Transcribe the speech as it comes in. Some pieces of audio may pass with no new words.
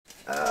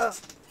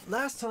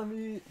last time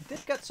we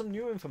did get some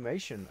new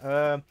information.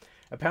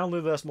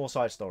 Apparently there's more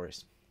side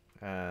stories,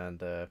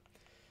 and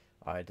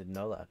I didn't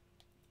know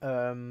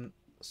that.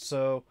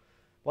 So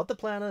what the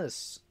plan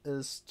is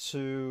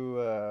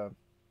to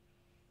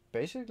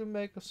basically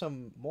make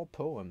some more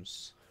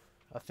poems.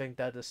 I think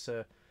that is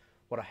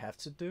what I have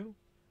to do,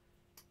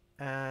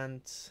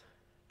 and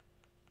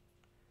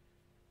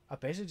I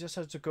basically just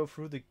have to go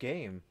through the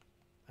game,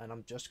 and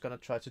I'm just gonna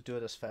try to do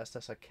it as fast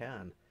as I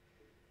can.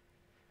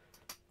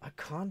 I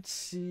can't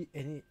see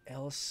any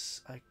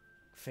else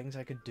things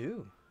I could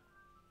do.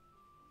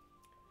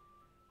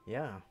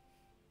 Yeah.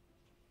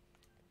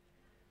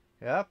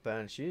 Yep,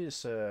 and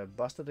she's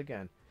busted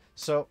again.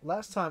 So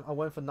last time I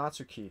went for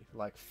Natsuki,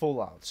 like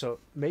full out. So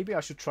maybe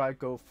I should try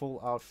go full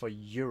out for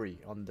Yuri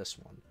on this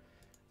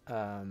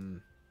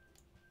one.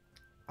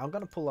 I'm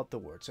gonna pull up the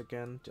words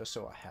again just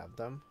so I have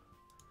them,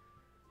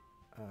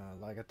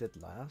 like I did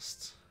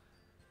last.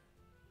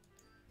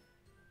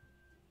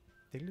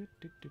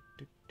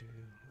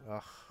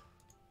 Ugh.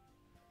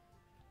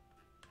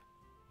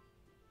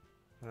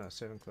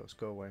 Save and close.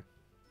 Go away.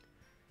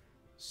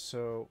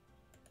 So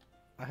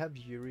I have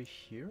Yuri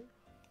here.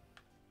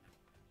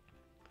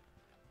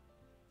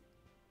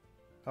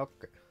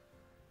 Okay.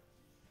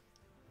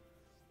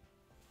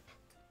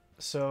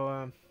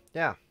 So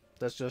yeah,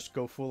 let's just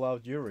go full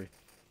out Yuri.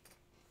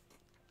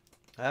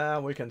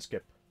 We can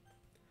skip.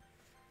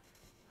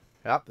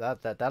 Yep,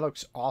 that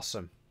looks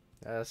awesome.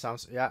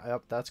 Sounds, yeah,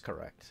 yep, that's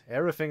correct.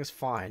 Everything's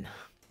fine.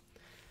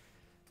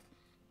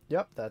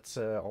 Yep, that's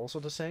also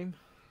the same.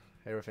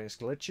 Everything's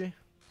glitchy.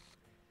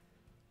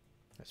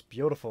 That's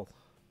beautiful.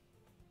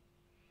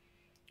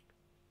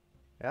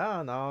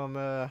 Yeah, now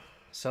I'm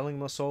selling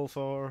my soul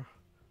for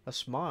a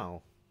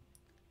smile.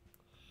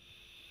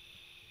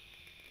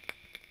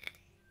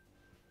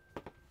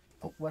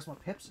 Oh, where's my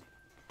Pepsi?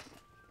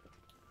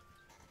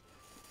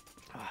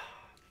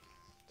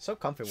 So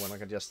comfy when I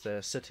can just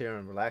sit here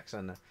and relax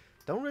and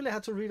don't really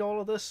have to read all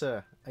of this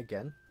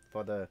again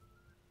for the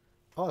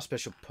a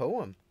special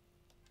poem.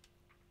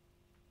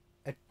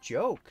 A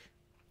joke.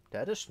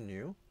 That is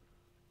new.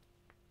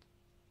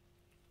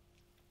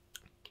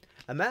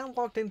 A man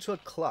walked into a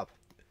club.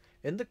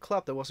 In the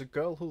club there was a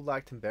girl who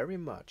liked him very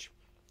much.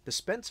 They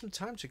spent some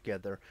time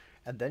together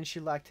and then she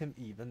liked him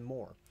even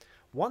more.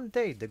 One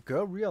day the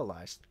girl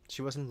realized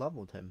she was in love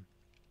with him.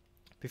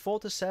 Before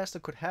disaster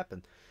could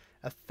happen,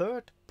 a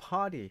third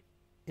party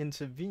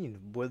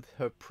intervened with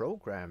her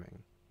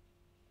programming.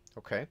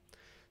 Okay.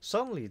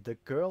 Suddenly the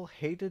girl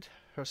hated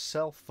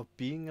herself for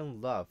being in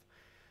love.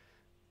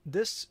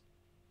 This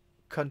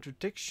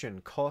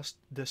contradiction caused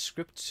the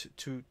script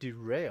to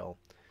derail.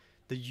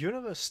 The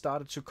universe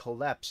started to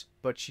collapse,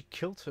 but she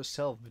killed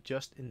herself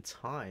just in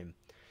time.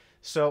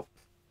 So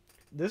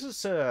this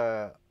is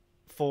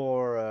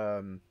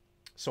for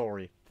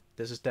sorry.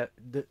 This is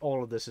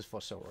all of this is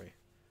for sorry.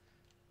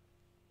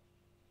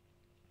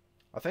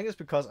 I think it's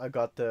because I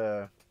got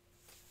the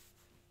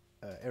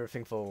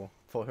everything for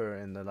her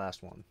in the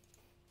last one.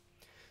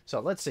 So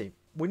let's see.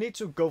 We need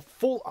to go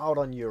full out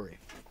on Yuri,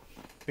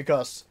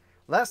 because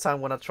last time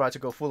when I tried to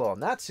go full out on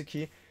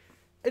Natsuki,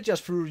 it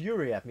just threw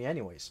Yuri at me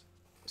anyways.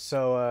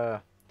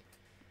 So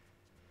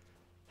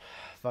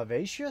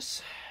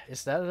Vivacious,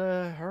 is that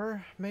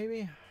her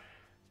maybe?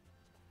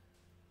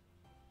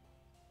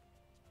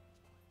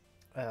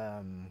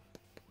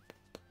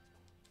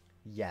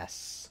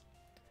 Yes.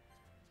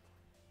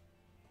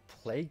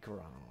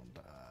 Playground.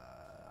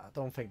 I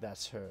don't think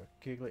that's her.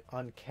 Giggly,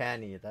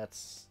 uncanny. That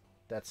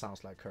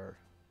sounds like her.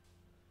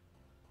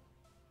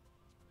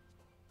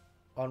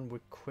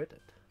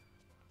 Unrequited.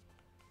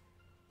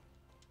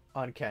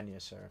 Uncanny,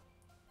 sir.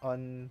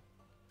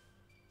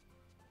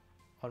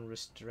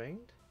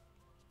 Unrestrained.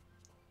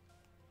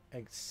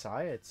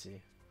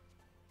 Anxiety.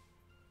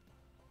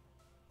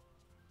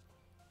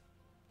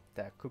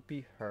 That could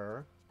be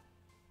her.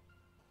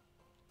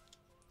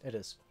 It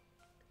is.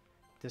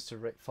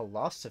 Disarray.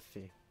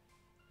 Philosophy.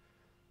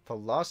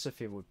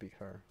 Philosophy would be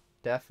her.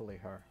 Definitely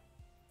her.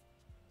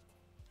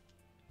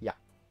 Yeah.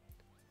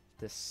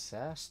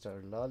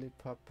 Disaster.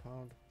 Lollipop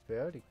Pound.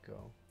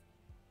 Vertigo.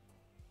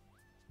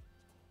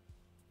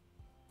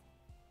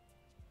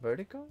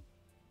 Vertigo?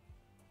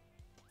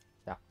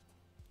 Yeah.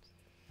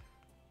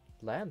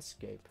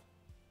 Landscape.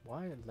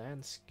 Why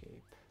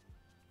landscape?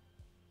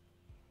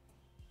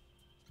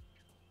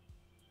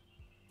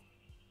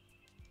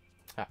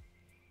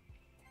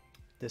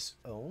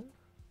 Disown?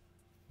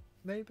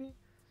 Maybe?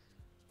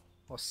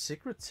 Or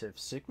secretive.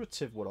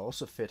 Secretive would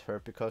also fit her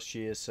because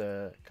she is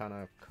kind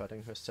of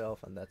cutting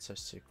herself and that's her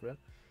secret.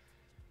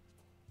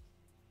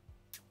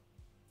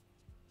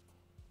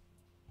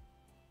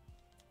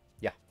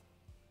 Yeah.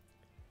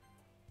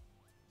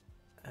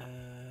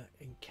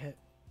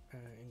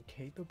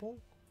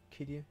 Incapable?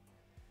 Kitty?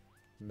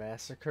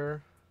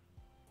 Massacre?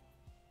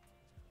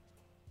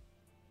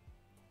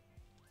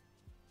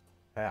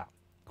 Yeah.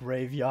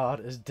 Graveyard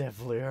is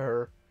definitely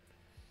her.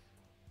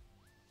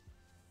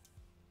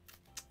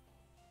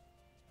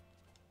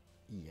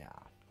 Yeah.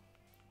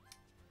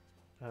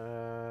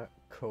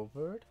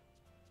 Covert.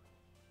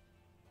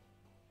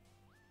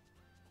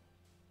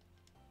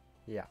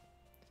 Yeah.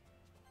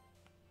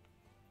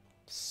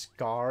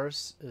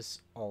 Scars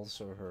is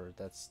also her.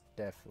 That's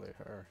definitely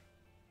her.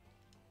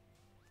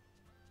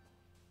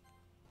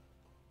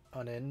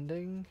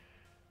 Unending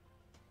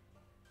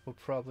will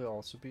probably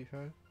also be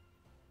her.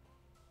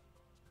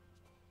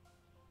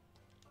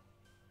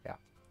 Yeah.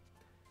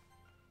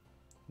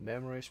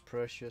 Memories,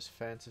 precious,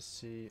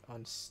 fantasy,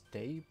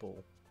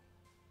 unstable.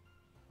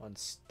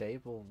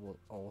 Unstable will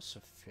also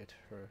fit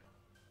her.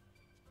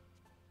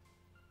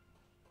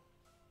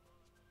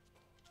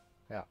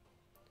 Yeah.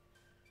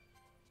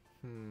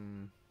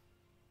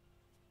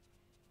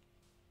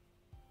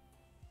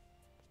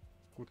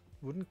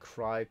 Wouldn't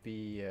cry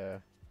be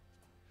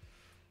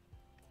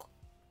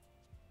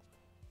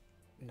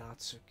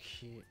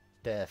Natsuki?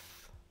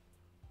 Death.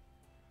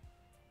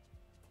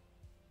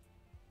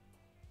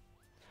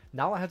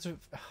 Now I had to.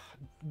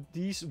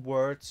 These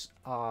words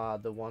are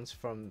the ones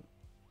from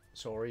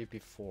Sorry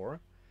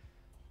before.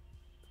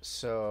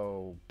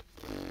 So.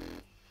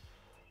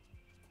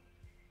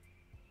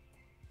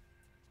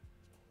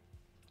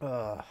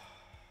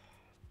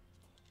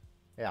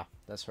 Yeah,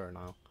 that's her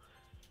now.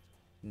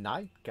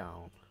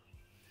 Nightgown.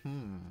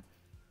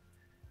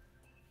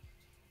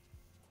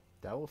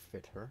 That will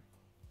fit her.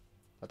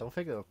 I don't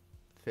think it'll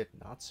fit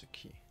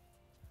Natsuki.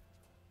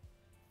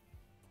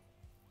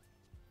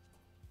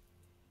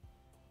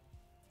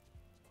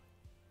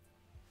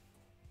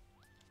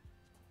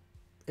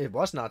 It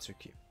was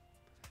Natsuki.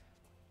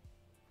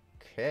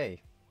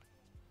 Okay.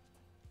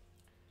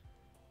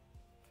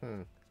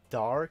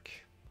 Dark.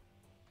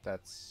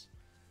 That's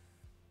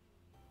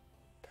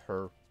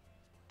her,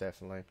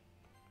 definitely.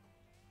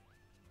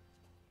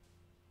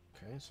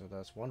 Okay, so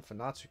that's one for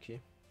Natsuki.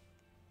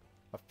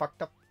 I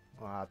fucked up.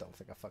 Oh, I don't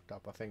think I fucked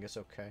up. I think it's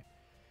okay.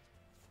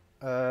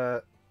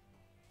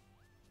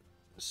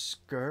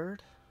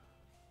 Skirt.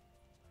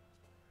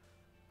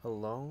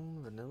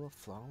 Alone. Vanilla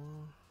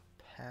flower.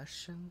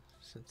 Passion.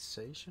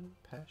 Sensation.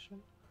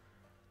 Passion.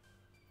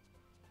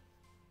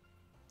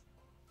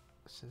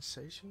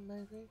 Sensation,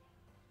 maybe?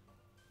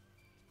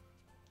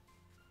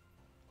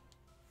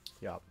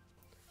 Yup.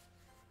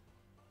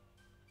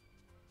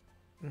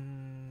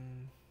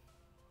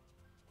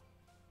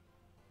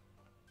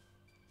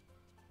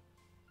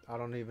 I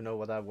don't even know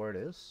what that word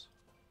is.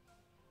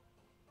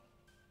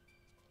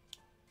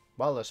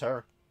 Well, it's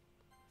her.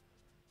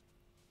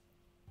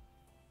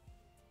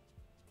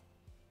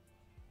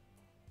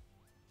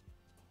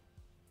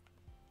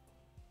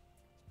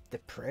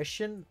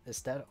 Depression?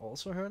 Is that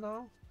also her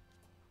now?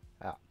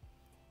 Yeah.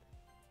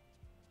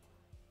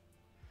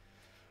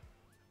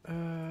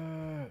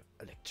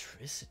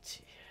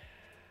 Electricity.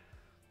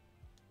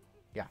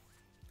 Yeah.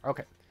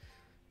 Okay.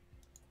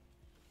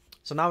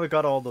 So now we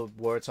got all the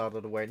words out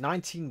of the way.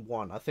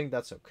 19-1. I think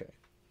that's okay.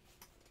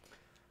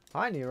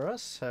 Hi,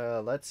 Neros.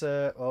 Let's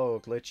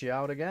glitch you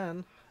out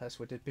again, as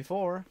we did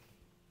before.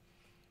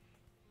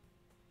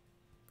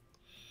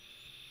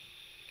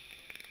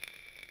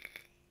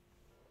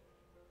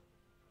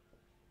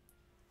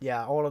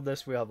 Yeah, all of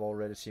this we have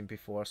already seen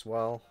before as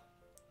well.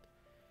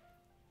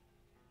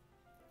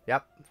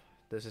 Yep,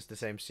 this is the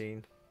same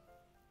scene.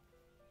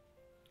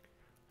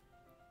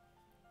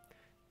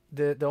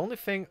 The only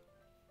thing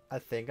I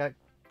think I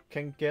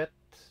can get...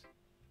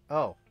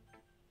 Oh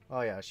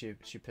yeah, she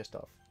pissed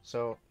off.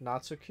 So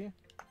Natsuki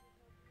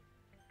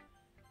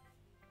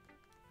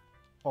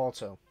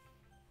also.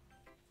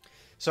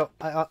 So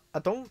I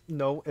don't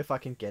know if I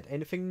can get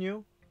anything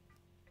new.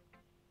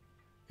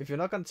 If you're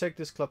not gonna take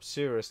this club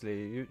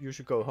seriously, you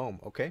should go home.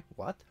 Okay?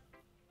 What?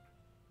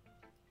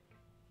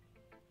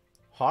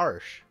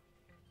 Harsh.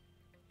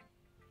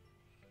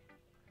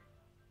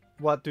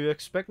 What, do you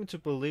expect me to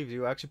believe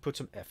you actually put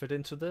some effort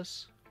into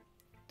this?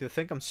 Do you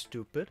think I'm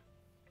stupid?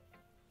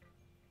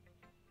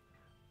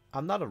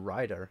 I'm not a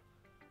writer.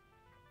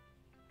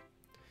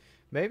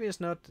 Maybe it's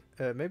not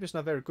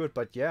very good,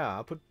 but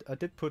yeah, I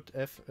did put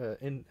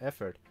in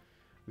effort.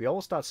 We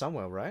all start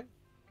somewhere, right?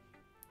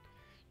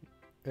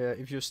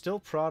 If you're still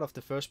proud of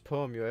the first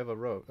poem you ever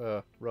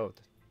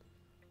wrote.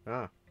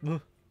 Ah.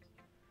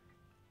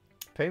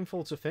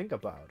 Painful to think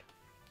about.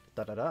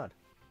 Da da da.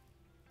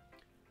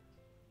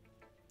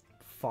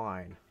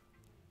 Fine.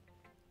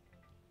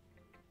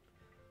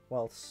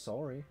 Well,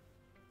 sorry.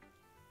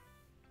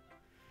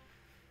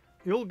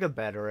 You'll get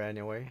better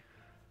anyway.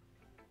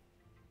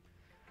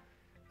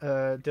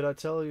 Did I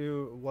tell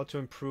you what to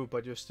improve,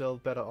 but you're still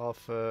better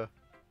off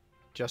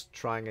just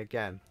trying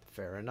again?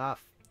 Fair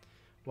enough.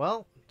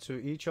 Well, to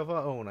each of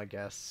our own, I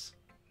guess.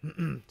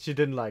 She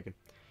didn't like it.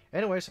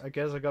 Anyways, I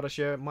guess I gotta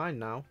share mine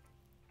now.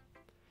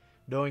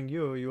 Knowing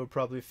you will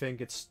probably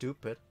think it's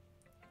stupid.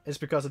 It's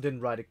because I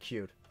didn't write it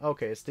cute.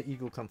 Okay, it's the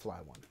eagle can fly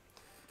one.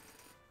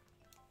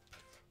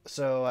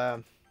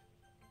 So,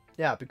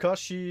 yeah, because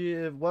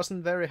she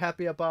wasn't very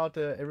happy about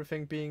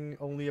everything being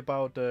only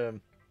about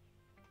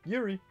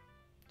Yuri,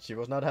 she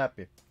was not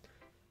happy.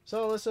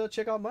 So let's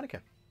check out Monika.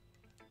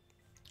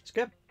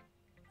 Skip.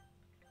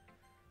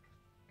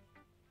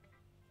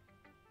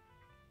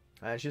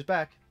 And she's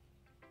back.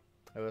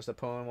 It was the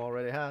poem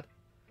already had.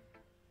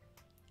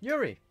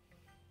 Yuri.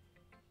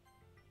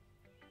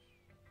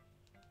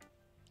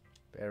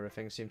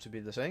 Everything seems to be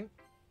the same.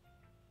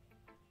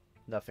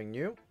 Nothing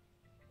new.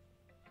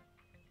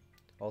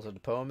 Also, the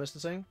poem is the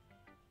same.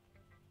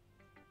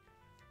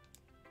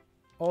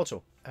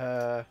 Also,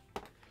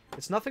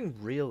 it's nothing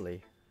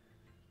really.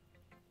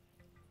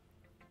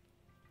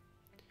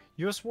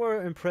 Yours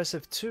were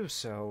impressive too,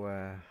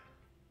 so,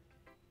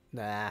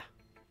 nah.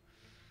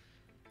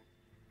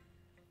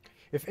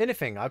 If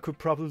anything, I could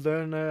probably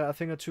learn a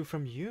thing or two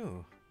from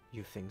you.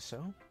 You think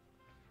so?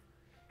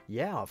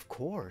 Yeah, of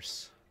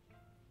course.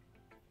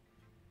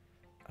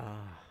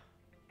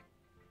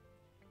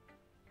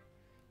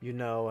 You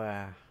know,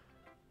 I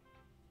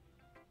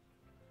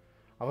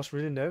was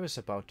really nervous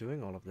about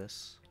doing all of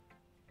this.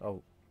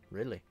 Oh,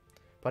 really?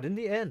 But in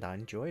the end, I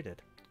enjoyed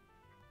it.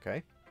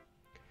 Okay?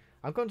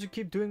 I'm going to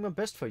keep doing my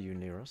best for you,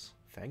 Neros.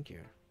 Thank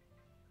you.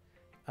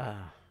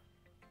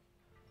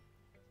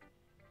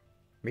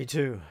 Me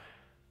too.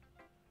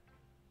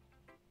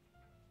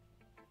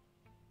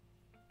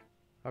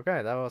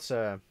 Okay, that was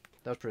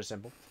pretty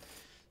simple.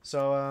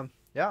 So,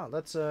 yeah,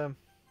 let's oh,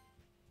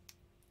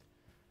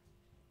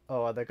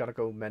 are they gonna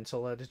go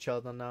mental at each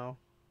other now?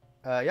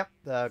 Yeah,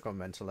 they're going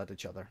mental at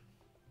each other.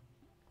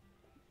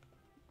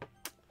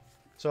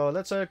 So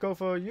let's go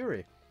for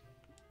Yuri.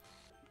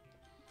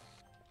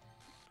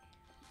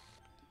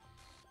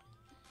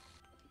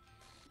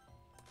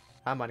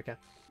 Hi, Monika.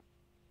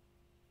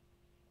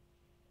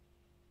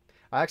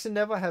 I actually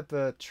never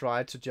have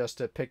tried to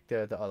just pick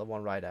the other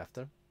one right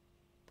after.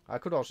 I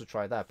could also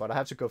try that, but I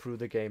have to go through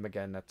the game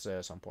again at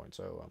some point,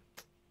 so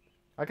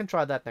I can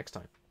try that next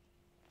time.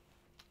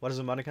 What is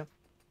it, Monika?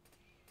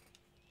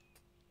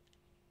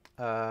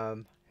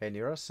 Hey,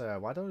 Neros,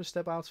 why don't you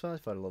step outside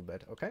for a little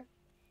bit, okay?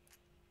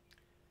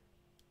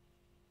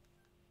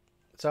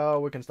 So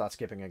we can start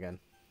skipping again.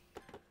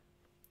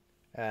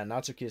 And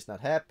Natsuki is not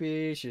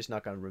happy. She's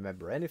not gonna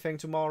remember anything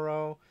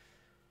tomorrow.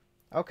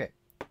 Okay,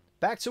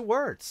 back to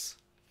words.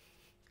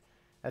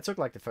 That took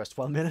like the first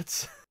 12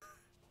 minutes.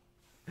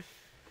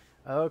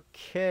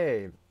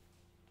 Okay.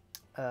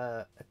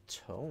 A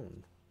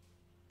tone.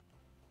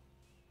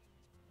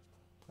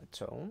 A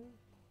tone?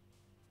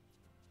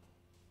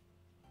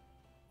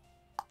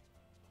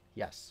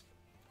 Yes.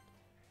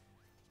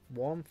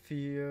 Warm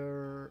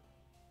fear.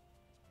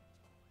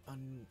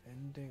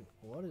 Unending.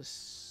 What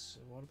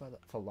about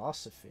that?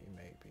 Philosophy,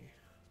 maybe.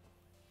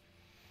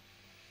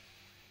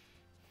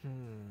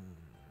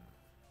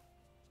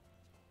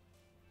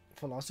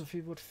 Philosophy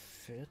would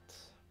fit.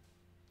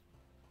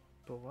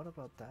 But what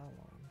about that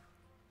one?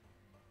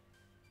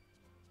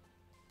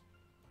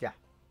 Yeah.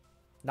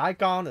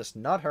 Nikon is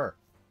not her.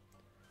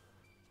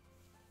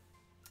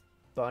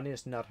 Bunny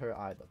is not her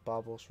either.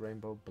 Bubbles,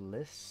 rainbow,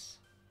 bliss.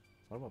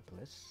 What about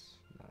bliss?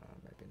 No,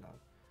 maybe not.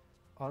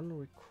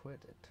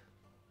 Unrequited.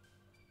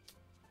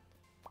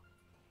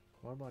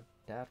 What about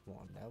that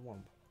one? That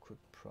one could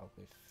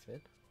probably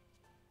fit.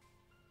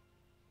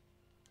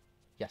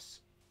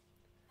 Yes.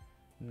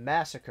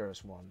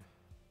 Massacres one.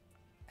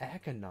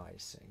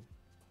 Agonizing.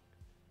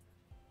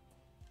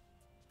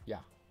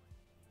 Yeah.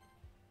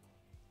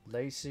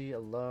 Lazy,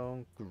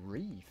 alone,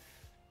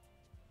 grief.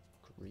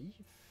 Grief?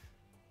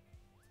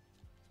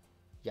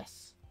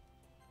 Yes.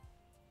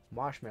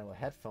 Marshmallow,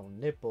 headphone,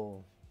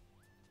 nipple.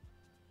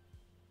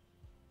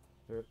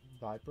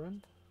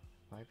 Vibrant?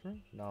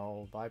 Vibrant?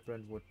 No,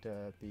 vibrant would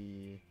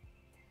be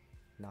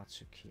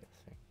Natsuki, I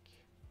think.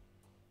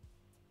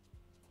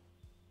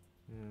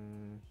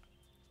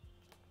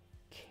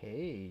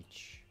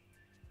 Cage.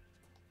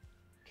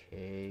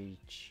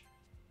 Cage.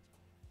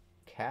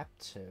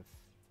 Captive.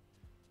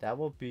 That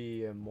will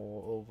be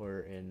more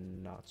over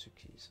in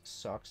Natsuki's.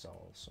 Socks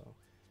also.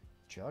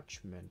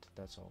 Judgment,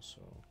 that's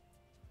also...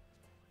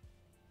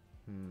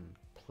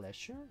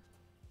 Pleasure?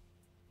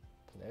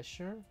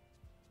 Pleasure?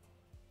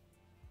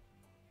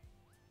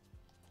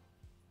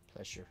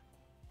 Pleasure.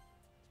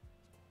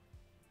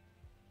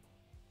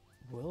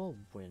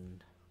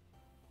 Whirlwind.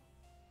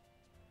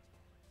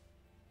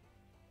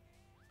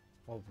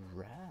 Or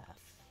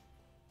wrath.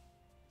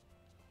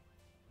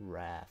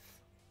 Wrath.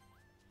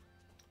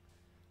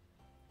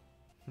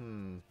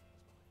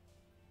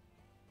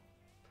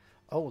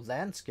 Oh,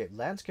 landscape.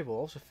 Landscape will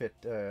also fit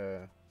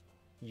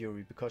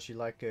Yuri because you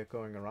like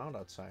going around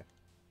outside.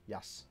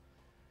 Yes.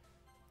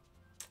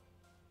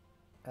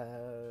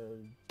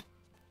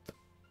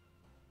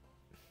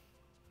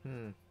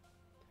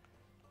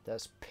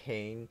 There's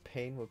pain.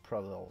 Pain would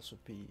probably also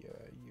be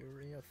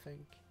Yuri, I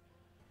think.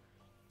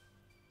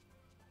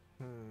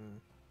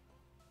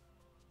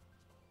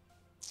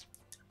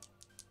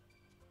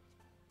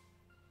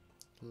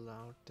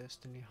 Loud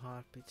destiny,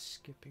 heartbeat,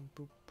 skipping,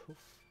 boop,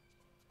 poof.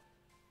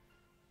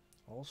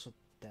 Also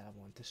that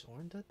one,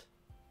 disoriented.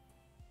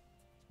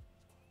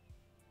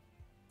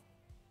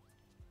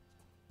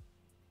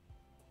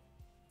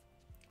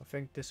 I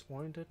think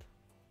disoriented.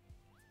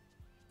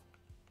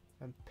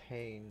 And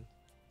pain.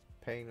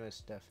 Pain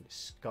is definitely.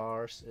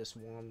 Scars is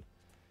one.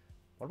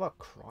 What about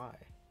cry?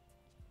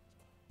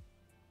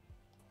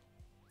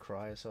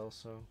 Cry is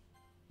also.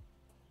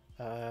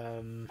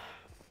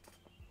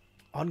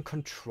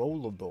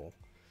 Uncontrollable.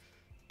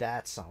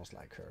 That sounds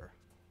like her.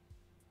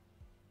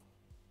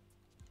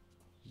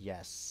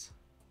 Yes.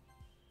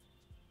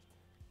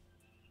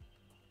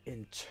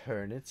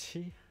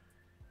 Eternity.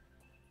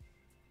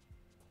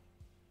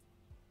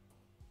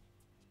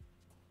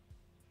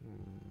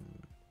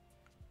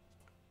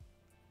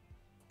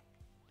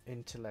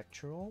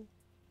 Intellectual.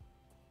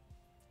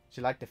 She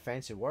liked the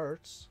fancy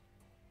words.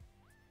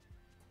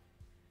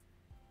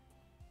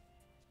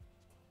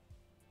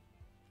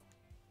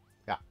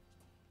 Yeah.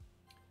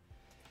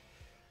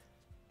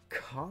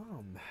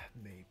 Calm,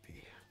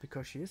 maybe.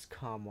 Because she is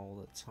calm all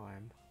the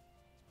time.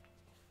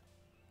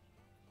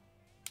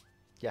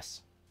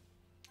 Yes.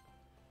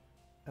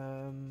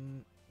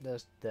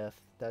 There's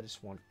death. That is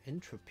one.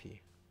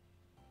 Entropy.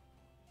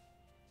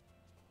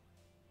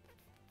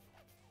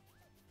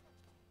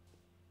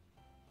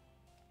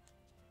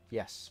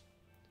 Yes.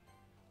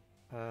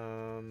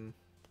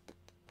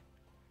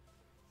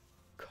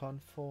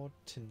 Comfort.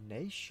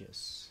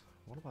 Tenacious.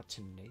 What about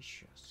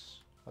tenacious?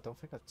 I don't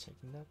think I've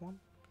taken that one.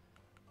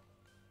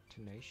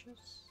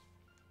 Tenacious?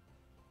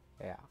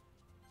 Yeah.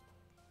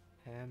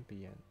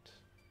 Ambient.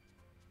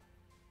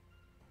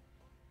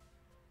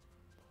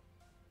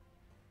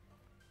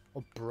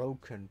 Or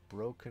broken.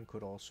 Broken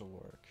could also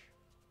work.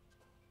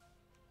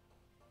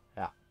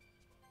 Yeah.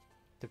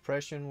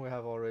 Depression we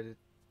have already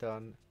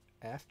done.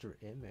 After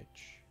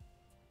image.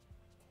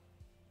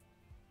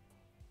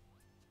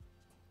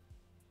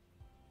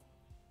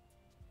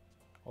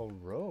 Or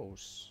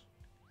rose.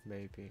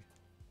 Maybe.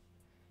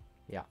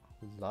 Yeah.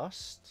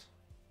 Lust.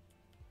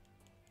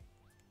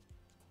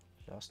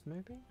 Lust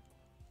maybe?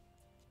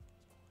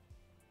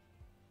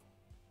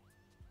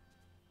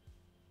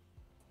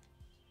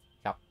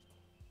 Yeah.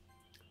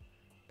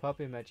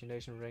 Puppy,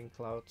 imagination, rain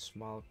cloud,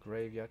 smile,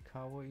 graveyard,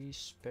 kawaii,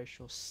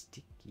 special,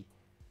 sticky.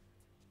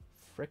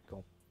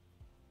 Freckle.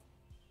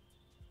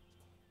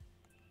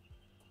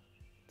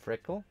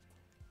 Freckle?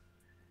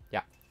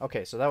 Yeah.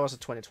 Okay, so that was a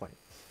 2020.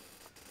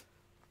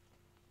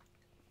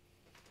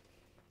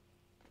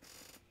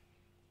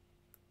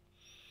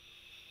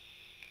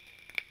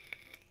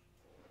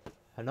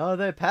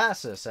 Another day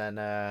passes and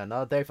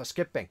another day for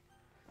skipping.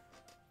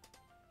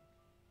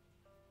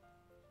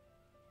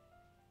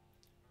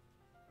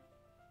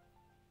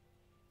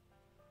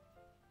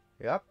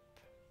 Yep.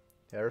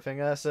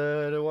 Everything as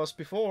it was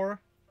before.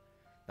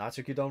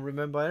 Natsuki don't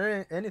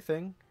remember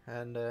anything.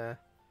 And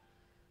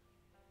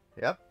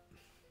yep.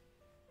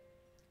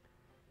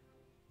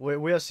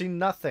 We are seeing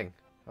nothing.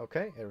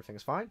 Okay,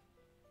 everything's fine.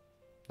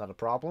 Not a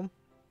problem.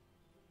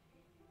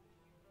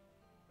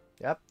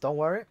 Yep, don't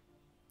worry.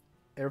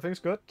 Everything's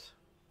good.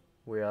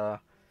 We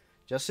are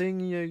just seeing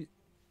you.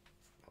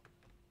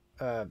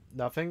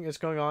 Nothing is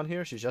going on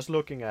here. She's just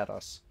looking at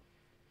us.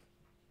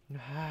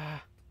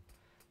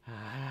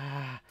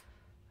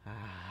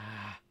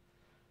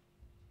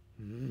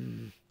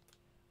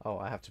 Oh,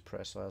 I have to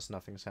press, so else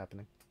nothing's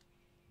happening.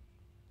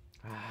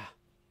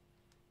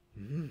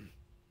 Your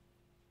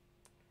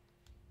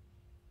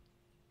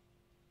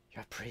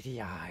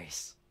pretty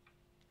eyes.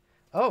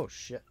 Oh,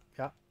 shit.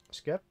 Yeah,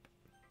 skip.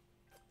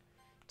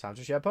 Time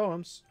to share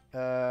poems.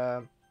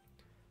 Let's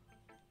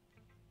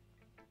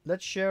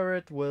share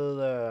it with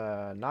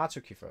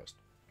Natsuki first.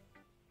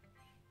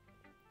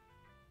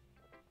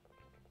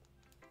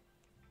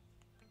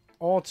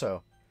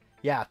 Auto.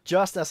 Yeah,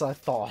 just as I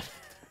thought.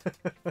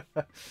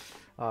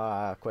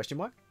 Question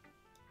mark?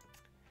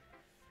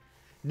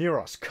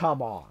 Neros,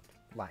 come on.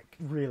 Like,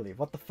 really,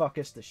 what the fuck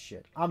is this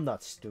shit? I'm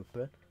not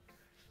stupid.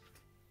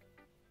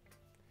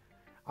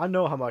 I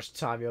know how much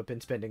time you've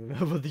been spending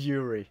with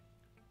Yuri.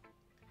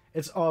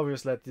 It's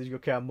obvious that you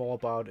care more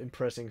about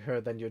impressing her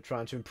than you're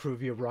trying to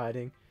improve your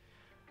writing.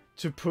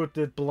 To put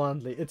it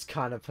bluntly, it's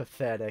kind of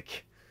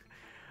pathetic.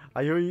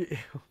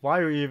 Why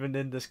are you even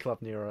in this club,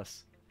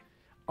 Neros?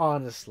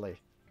 Honestly.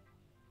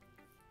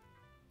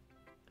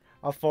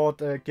 I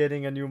thought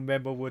getting a new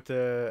member would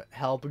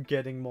help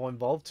getting more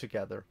involved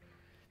together.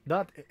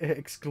 Not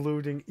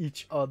excluding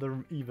each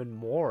other even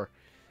more.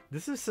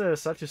 This is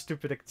such a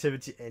stupid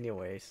activity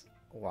anyways.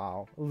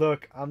 Wow.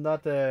 Look, I'm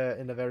not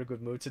in a very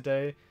good mood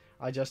today.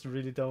 I just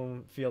really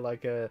don't feel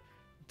like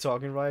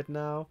talking right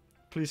now.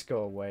 Please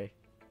go away.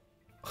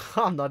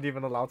 I'm not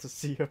even allowed to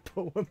see her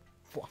poem.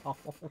 Wow.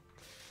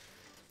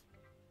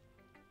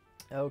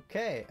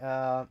 Okay,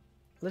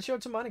 let's show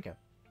it to Monika.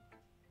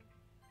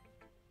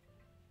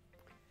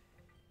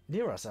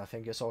 Neros, I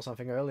think you saw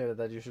something earlier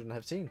that you shouldn't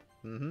have seen.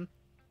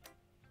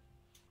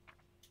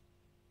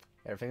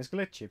 Everything's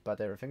glitchy, but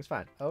everything's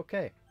fine.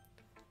 Okay.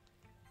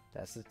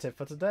 That's the tip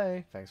for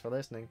today. Thanks for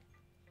listening.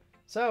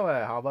 So,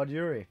 how about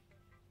Yuri?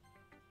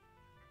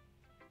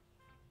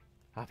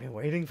 I've been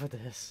waiting for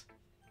this.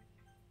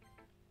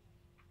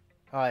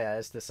 Oh yeah,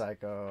 it's the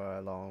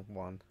Psycho long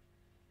one.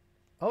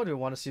 Oh, do you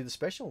want to see the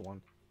special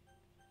one?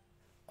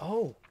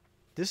 Oh,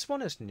 this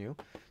one is new.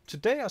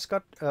 Today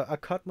I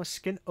cut my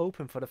skin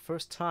open for the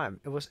first time.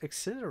 It was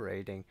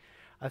exhilarating.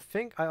 I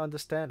think I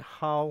understand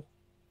how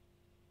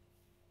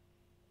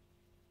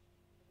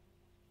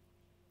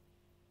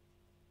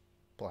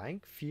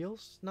blank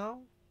feels now.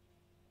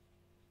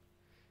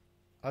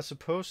 I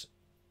suppose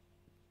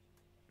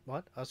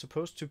What? I'm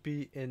supposed to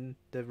be in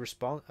the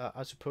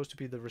I'm supposed to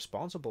be the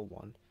responsible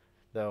one,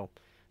 though.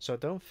 So I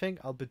don't think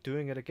I'll be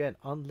doing it again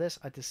unless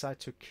I decide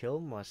to kill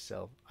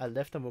myself. I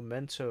left a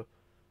memento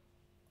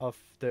of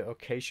the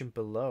occasion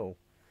below.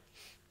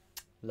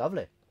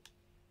 Lovely.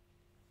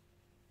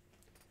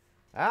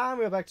 And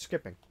we're back to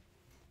skipping.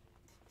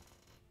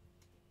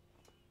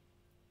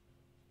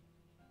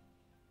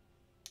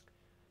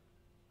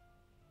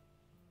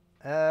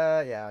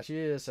 Yeah, she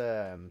is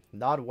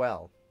not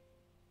well.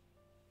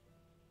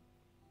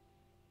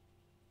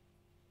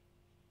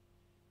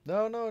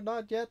 No, no,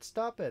 not yet.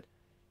 Stop it.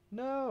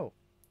 No.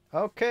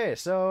 Okay,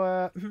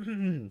 so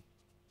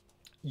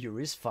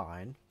Yuri's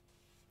fine,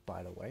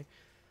 by the way.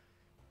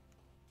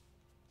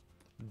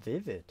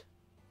 Vivid.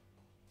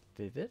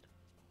 Vivid?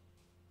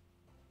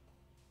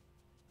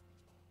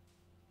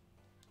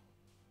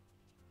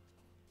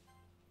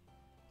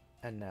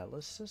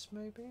 Analysis,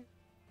 maybe?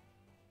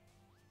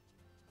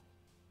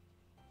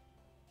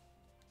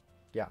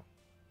 Yeah.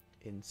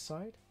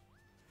 Insight?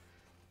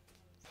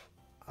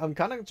 I'm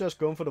kind of just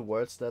going for the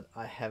words that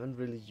I haven't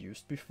really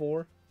used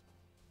before.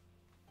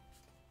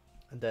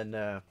 And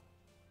then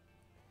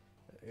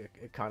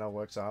it kind of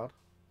works out.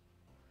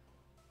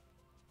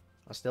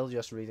 I'm still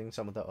just reading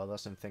some of the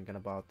others and thinking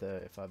about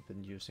if I've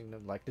been using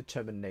them, like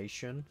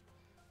determination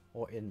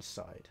or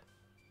insight.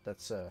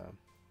 That's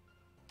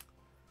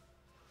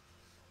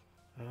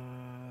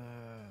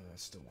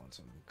that's the ones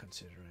I'm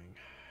considering.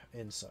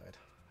 Insight.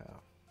 Yeah.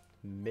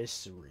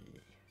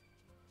 Misery.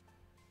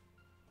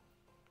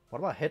 What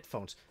about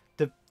headphones?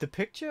 The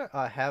picture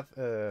I have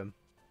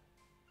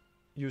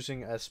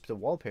using as the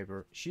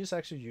wallpaper, she's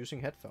actually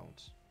using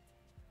headphones.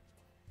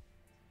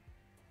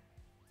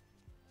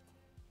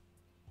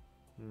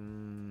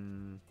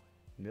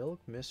 Milk,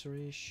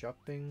 misery,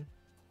 shopping,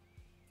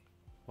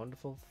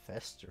 wonderful,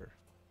 fester.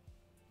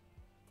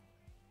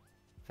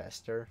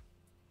 Fester.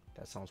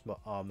 That sounds more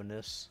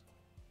ominous.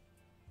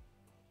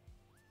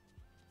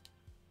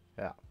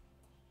 Yeah.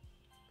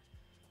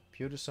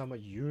 Beauty Summer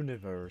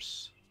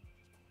Universe.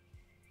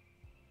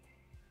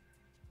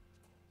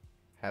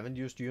 Haven't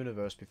used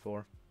Universe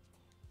before.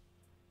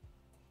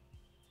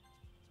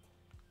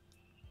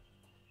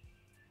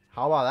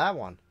 How about that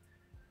one?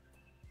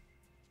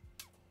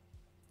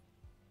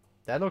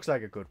 That looks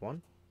like a good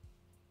one.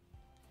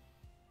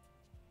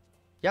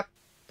 Yep,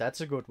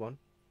 that's a good one.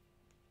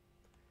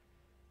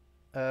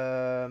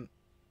 Um,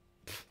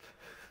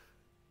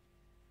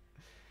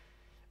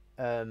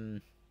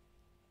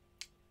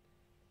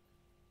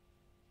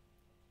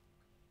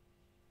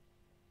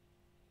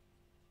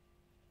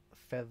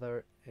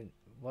 feather and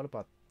what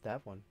about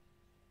that one?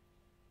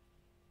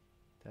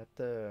 That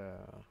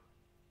I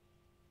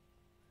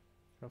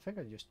don't think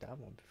I used that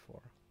one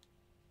before.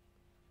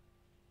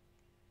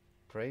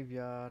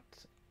 Graveyard,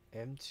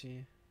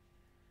 empty,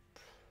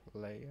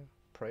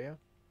 prayer,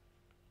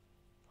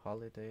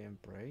 holiday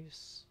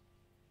embrace,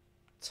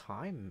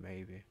 time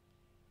maybe.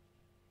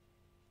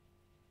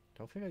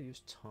 Don't think I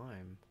used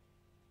time.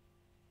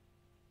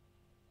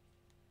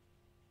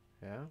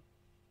 Yeah,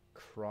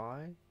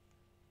 cry,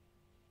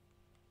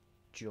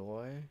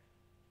 joy.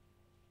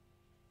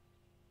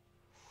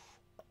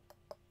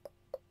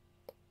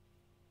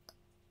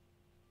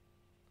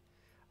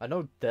 I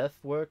know death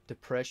work,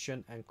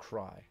 depression, and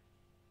cry.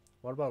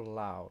 What about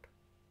loud?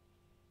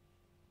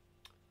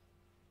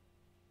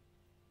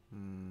 I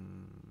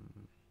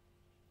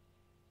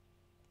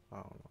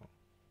don't know.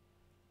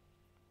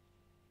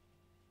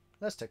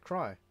 Let's take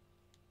cry.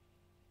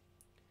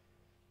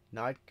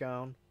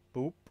 Nightgown,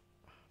 boop,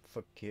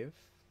 forgive,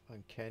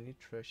 uncanny,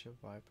 treasure,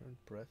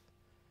 vibrant, breath.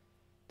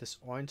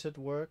 Disjointed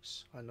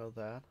works, I know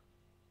that.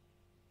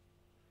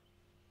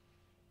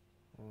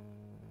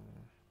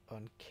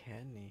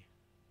 Uncanny.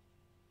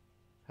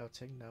 Have I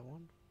taken that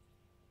one?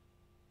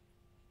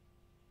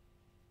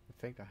 I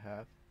think I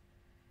have.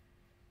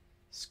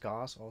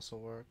 Scars also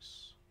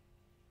works.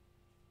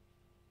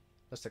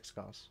 Let's take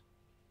Scars.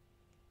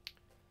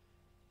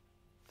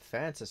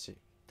 Fantasy.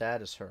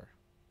 That is her.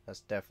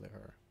 That's definitely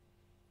her.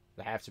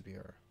 It have to be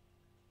her.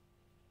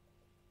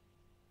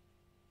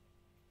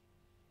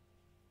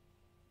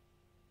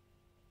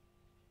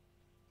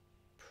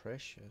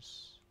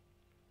 Precious.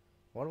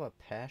 What about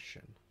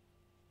passion?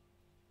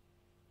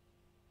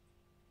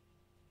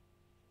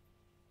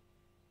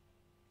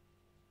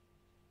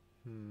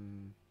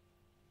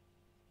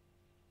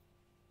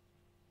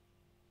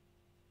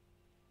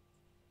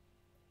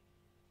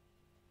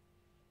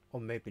 Or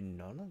maybe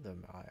none of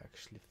them are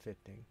actually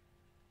fitting.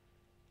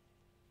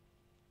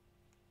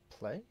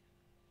 Play?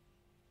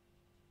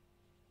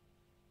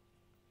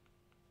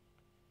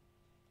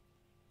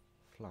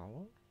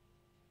 Flower?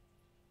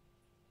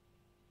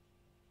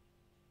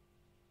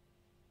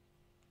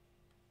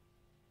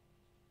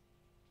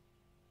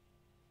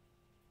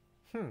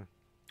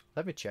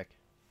 Let me check.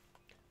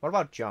 What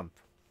about jump?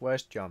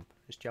 Where's jump?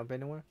 Is jump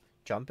anywhere?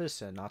 Jump is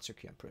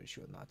Natsuki. I'm pretty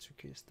sure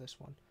Natsuki is this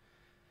one.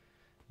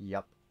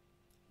 Yup.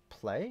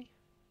 Play?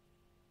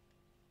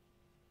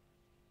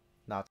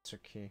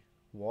 Natsuki.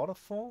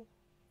 Waterfall?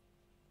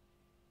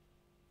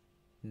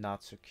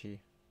 Natsuki.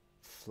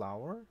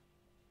 Flower.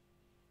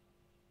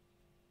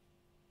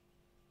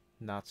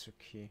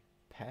 Natsuki.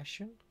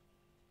 Passion.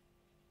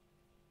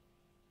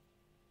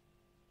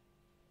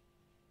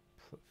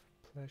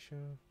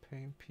 Pleasure,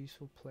 pain,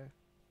 peaceful play.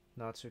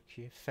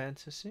 Natsuki.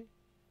 Fantasy.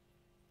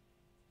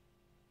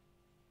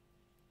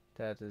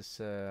 That is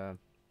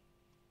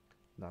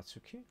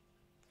Natsuki.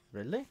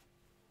 Really?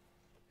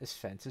 Is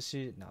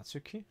fantasy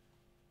Natsuki?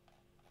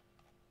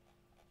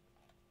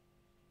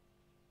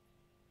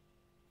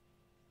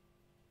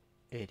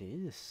 It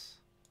is.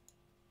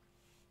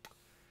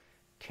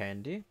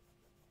 Candy.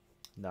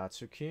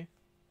 Natsuki.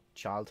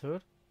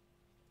 Childhood.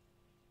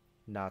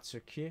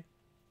 Natsuki.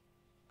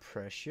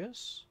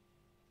 Precious.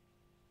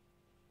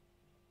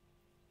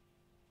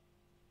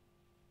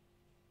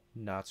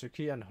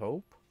 Natsuki and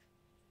hope.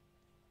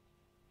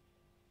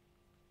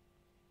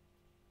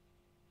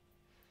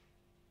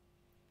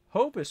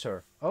 Hope is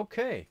her.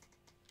 Okay.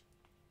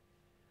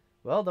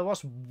 Well, there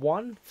was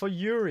one for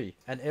Yuri,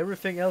 and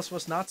everything else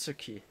was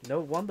Natsuki. No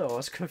wonder I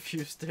was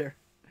confused there.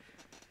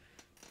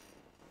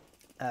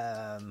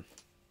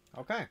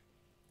 Okay.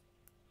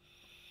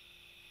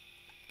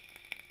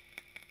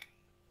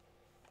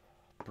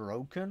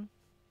 Broken.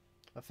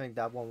 I think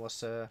that one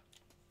was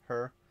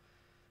her.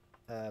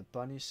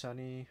 Bunny,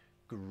 Sunny,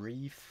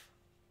 Grief.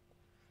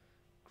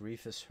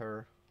 Grief is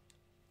her.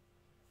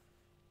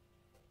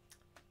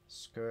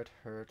 Skirt,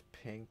 hurt,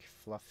 pink,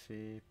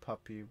 fluffy,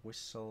 puppy,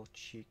 whistle,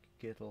 cheek,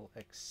 giggle,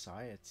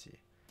 anxiety.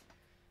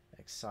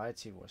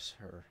 Anxiety was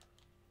her.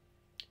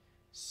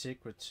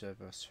 Secretive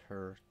was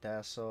her.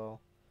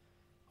 Dazzle.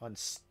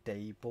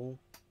 Unstable.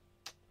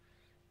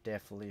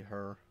 Definitely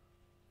her.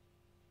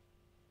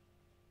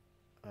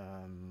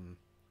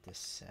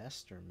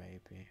 Disaster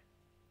maybe.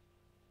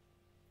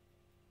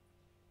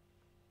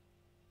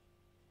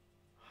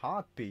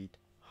 Heartbeat.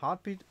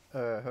 Heartbeat,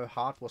 her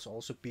heart was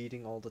also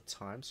beating all the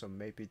time, so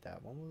maybe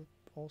that one will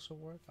also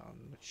work.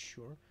 I'm not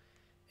sure.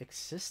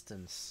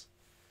 Existence.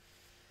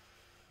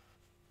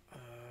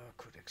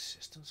 Could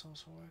existence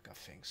also work? I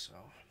think so.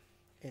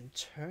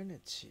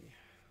 Eternity.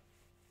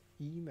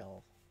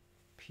 Email.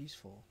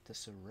 Peaceful.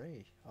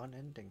 Disarray.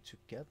 Unending.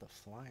 Together.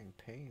 Flying.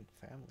 Pain.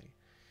 Family.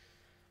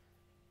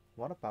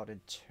 What about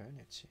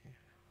eternity?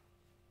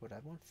 Would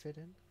that one fit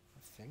in? I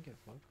think it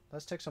would.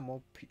 Let's take some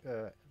more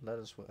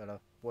letters with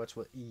words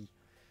with E.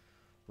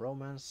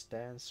 Romance,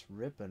 dance,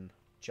 ribbon,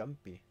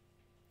 jumpy.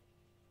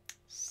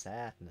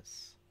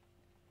 Sadness.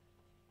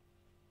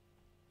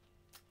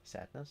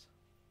 Sadness?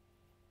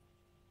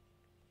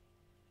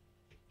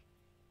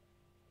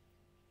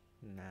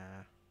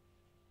 Nah.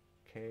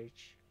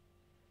 Cage.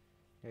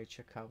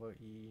 Nature cover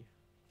E.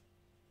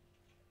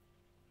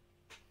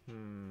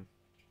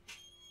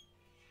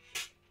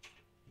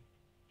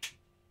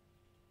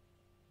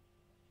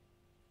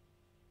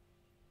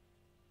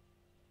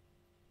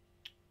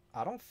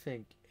 I don't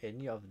think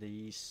any of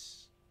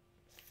these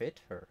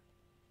fit her.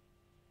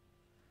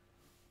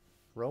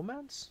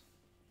 Romance?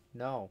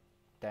 No.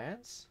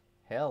 Dance?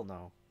 Hell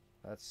no.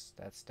 That's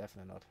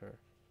definitely not her.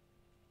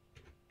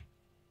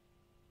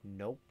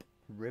 Nope.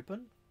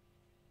 Ribbon?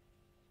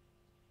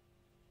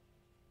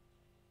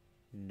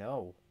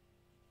 No.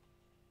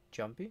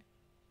 Jumpy?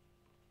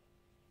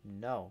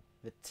 No.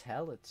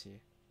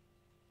 Vitality.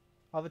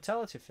 Oh,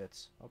 vitality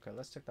fits. Okay,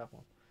 let's take that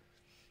one.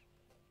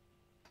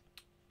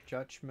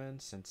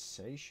 Judgment,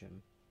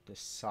 sensation,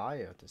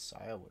 desire.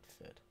 Desire would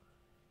fit.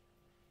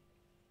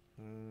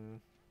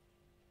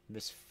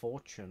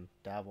 Misfortune.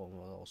 That one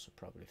will also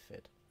probably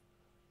fit.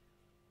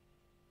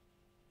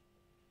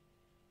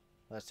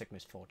 Let's take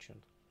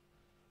misfortune.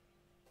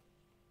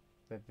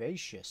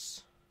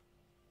 Vivacious.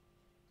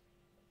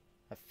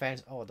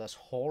 Oh, that's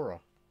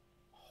horror.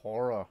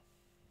 Horror.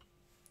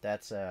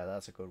 That's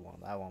a good one.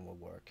 That one will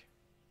work.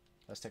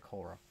 Let's take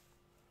horror.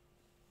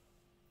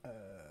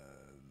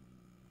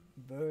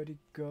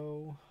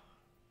 Vertigo.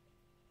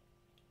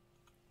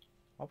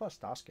 What about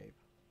Starscape?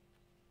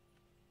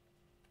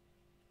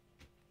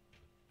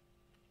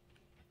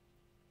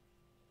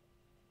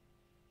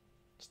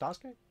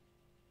 Starscape?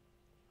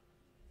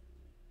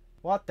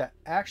 What the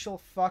actual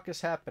fuck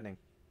is happening?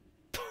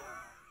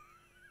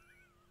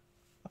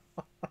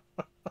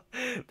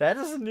 That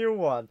is a new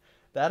one.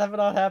 That have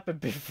not happened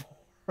before.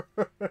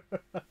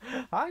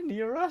 Hi,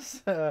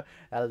 Neras.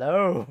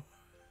 Hello.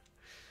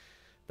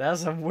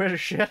 There's some weird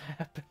shit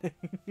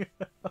happening.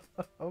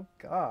 Oh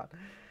god.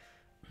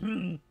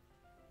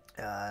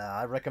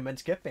 I recommend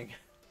skipping.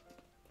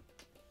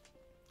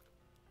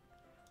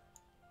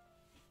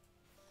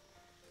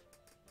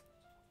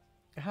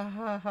 Ha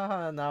ha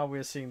ha, now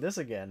we're seeing this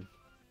again.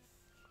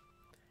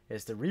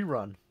 It's the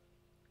rerun.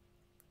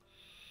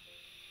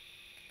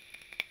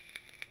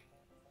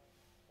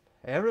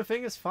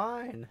 Everything is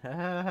fine.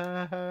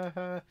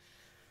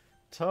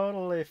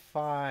 Totally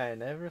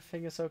fine.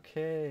 Everything is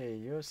okay.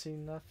 You're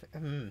seeing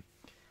nothing.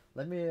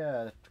 Let me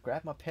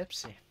grab my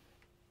Pepsi.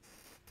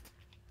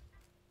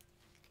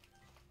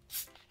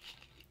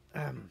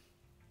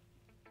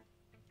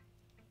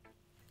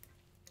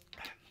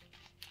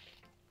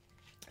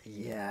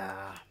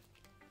 Yeah.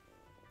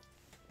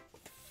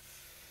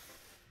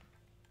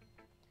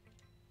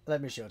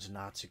 Let me show it to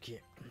Natsuki.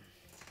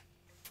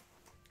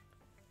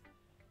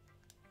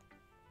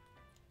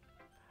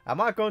 Am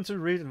I going to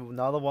read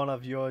another one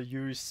of your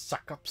you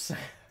suck-ups?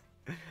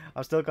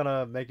 I'm still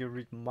gonna make you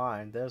read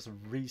mine. There's a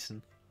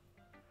reason.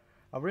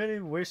 I really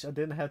wish I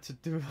didn't have to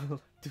do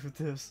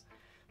this.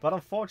 But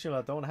unfortunately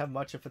I don't have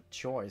much of a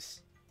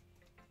choice.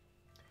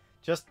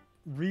 Just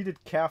read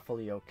it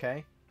carefully,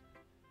 okay?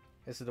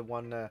 Is it the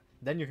one...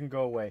 then you can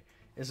go away.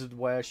 Is it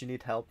where she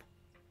need help?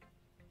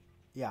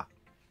 Yeah.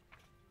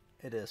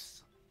 It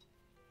is.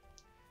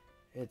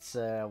 It's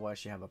where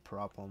she have a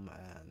problem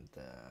and...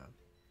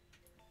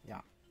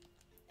 yeah.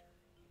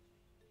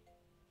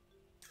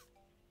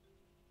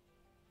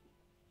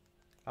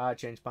 I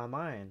changed my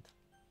mind.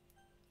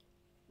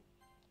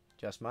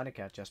 Just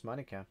Monika, just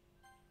Monika.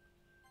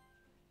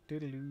 Do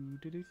do do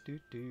do do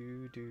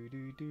do do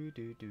do do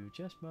do do.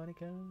 Just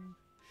Monika.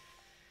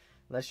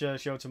 Let's show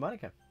it to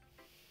Monika.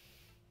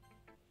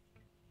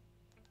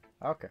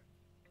 Okay.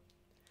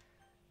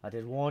 I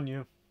did warn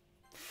you.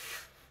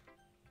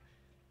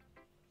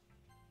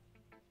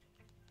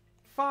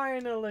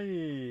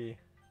 Finally.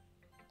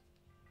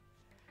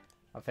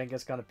 I think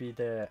it's gonna be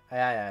the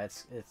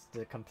it's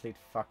the complete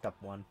fucked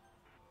up one.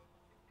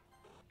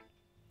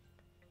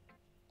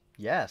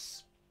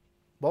 Yes.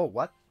 Whoa,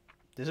 what?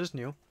 This is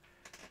new.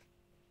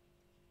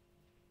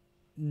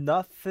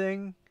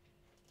 Nothing.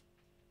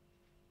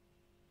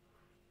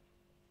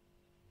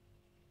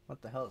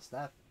 What the hell is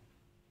that?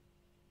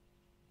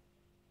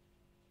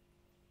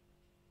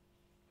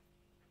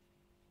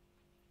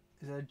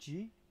 Is that a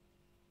G?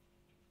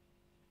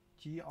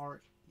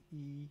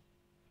 G-R-E...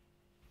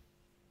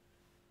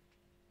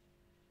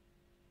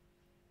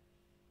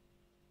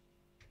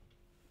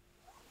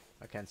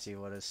 I can't see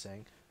what it's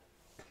saying.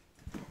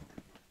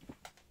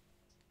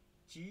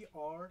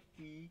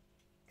 G-R-E-A-L.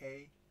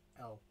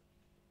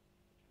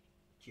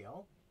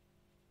 Gel?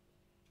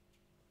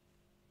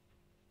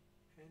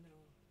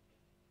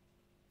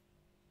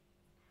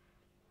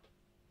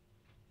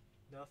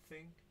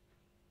 Nothing.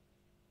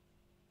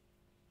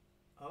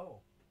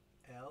 Oh.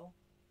 L.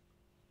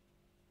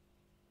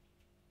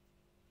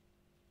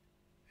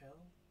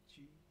 L.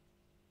 G.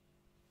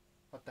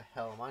 What the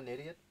hell? Am I an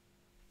idiot?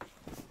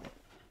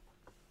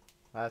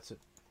 That's it.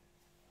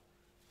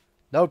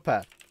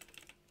 Notepad.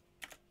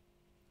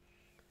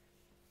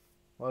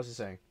 What was it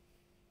saying?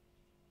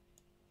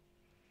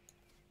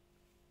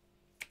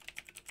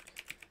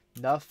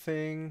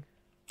 Nothing.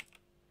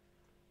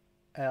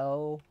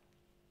 L.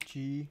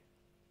 G.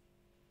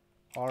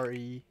 R.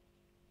 E.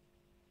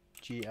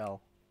 G. L.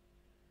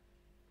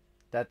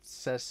 That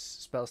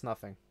spells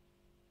nothing.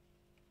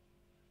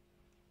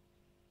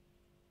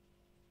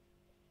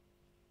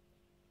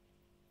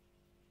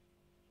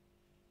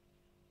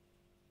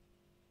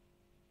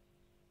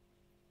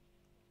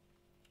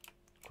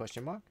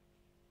 Question mark?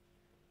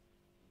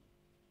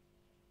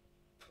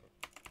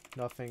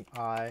 Nothing.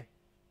 I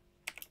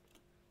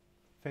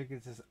think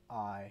this is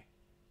I,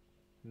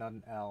 not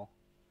an L.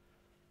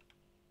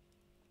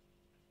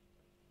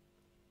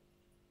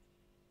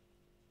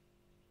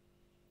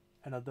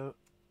 And are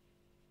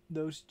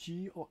those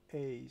G or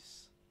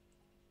A's?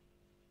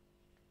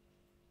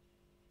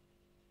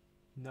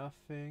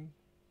 Nothing.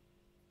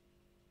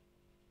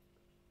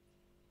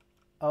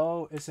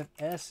 Oh, it's an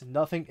S.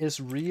 Nothing is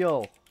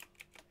real.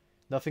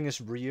 Nothing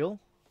is real?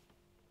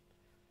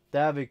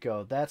 There we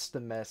go. That's the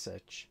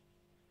message.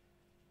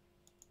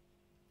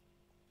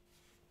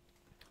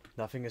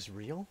 Nothing is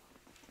real?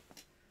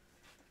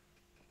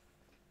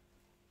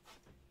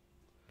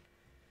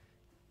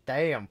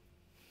 Damn.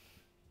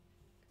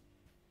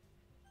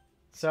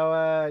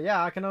 So,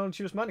 yeah, I can only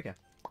choose Monika.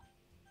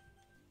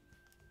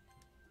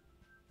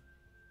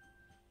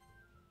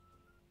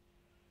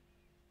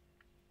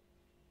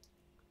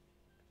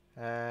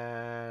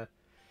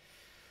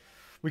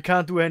 We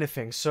can't do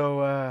anything,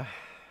 so,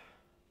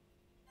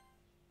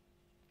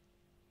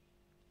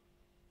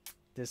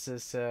 this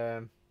is,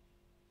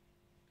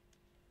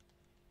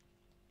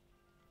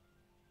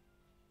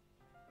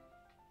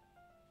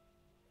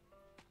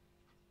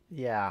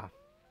 yeah.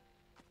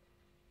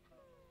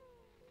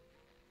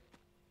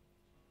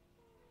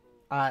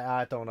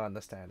 I don't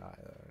understand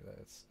either.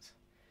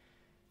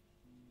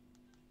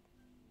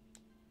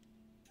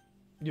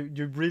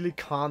 You really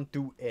can't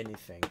do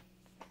anything,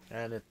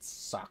 and it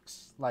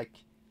sucks. Like,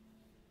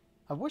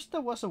 I wish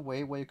there was a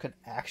way where you could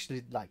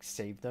actually like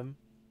save them,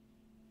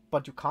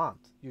 but you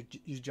can't.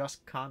 You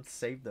just can't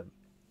save them.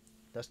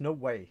 There's no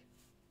way.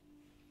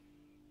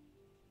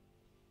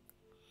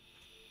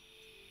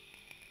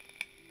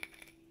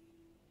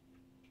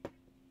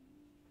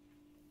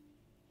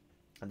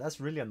 And that's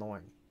really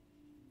annoying.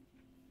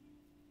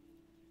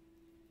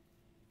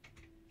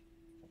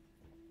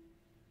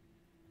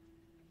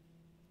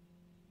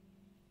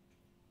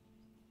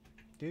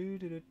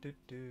 And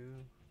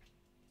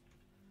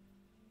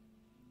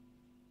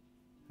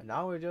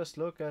now we just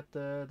look at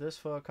this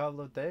for a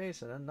couple of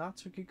days, and then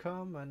Natsuki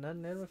come, and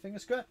then everything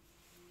is good.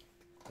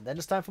 And then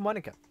it's time for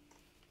Monika.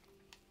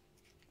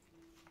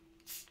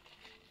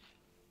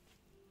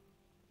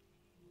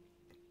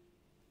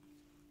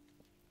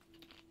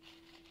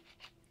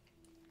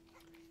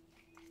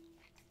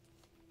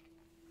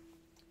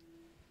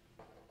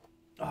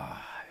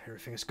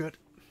 Everything is good.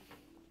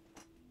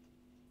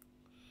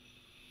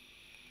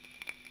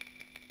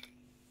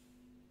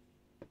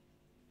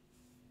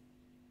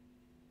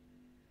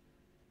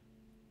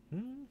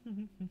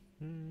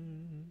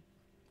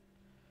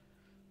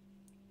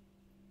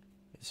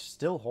 It's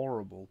still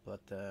horrible, but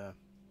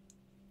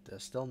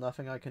there's still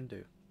nothing I can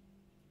do.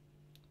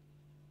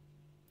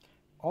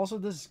 Also,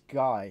 this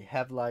guy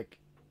had like...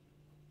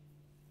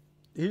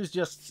 He was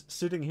just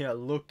sitting here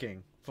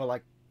looking for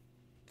like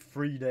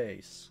 3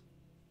 days.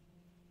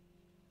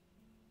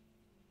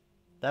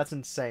 That's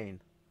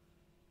insane.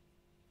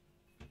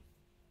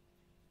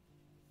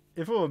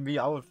 If it were me,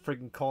 I would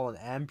freaking call an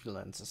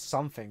ambulance or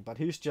something, but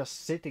he's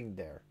just sitting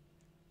there.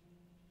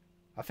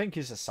 I think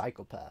he's a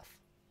psychopath.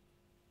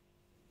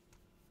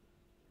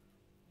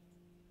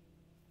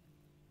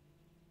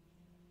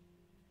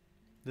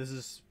 This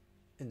is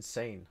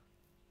insane.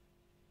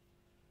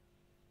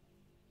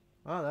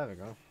 Oh, there we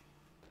go.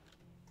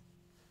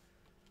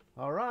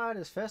 Alright,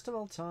 it's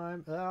festival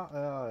time.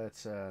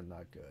 It's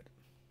not good.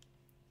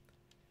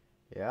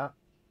 Yeah.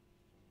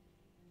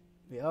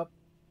 Yep.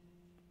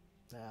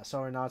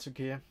 Sorry,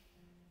 Natsuki.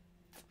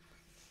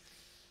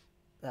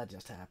 That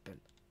just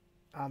happened.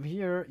 I'm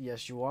here.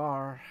 Yes, you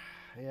are.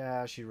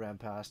 Yeah, she ran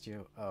past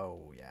you.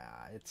 Oh,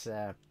 yeah. It's,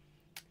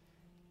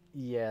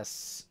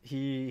 yes.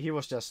 He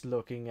was just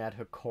looking at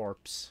her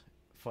corpse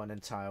for an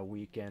entire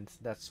weekend.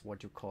 That's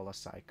what you call a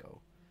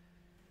psycho.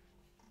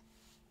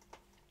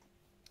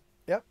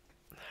 Yep.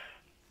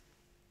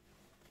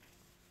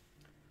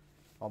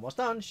 Almost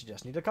done. She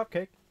just needs a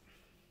cupcake.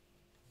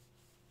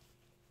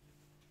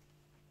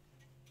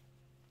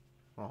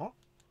 Uh-huh.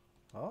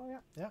 Oh, yeah.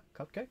 Yeah.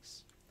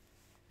 Cupcakes.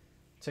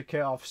 Take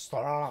care of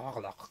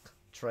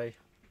Trey.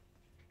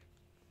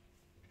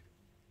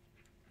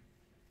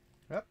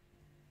 Yep.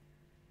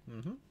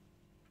 Mm-hmm.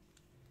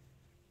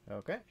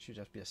 Okay. Should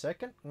just be a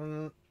second.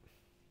 Can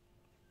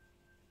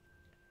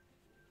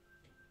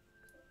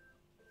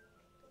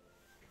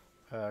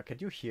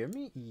you hear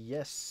me?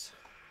 Yes.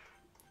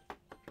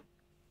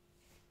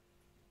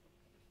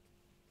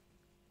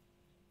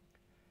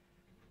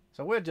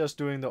 So we're just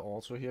doing the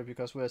also here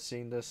because we're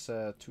seeing this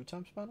 2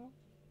 times by now.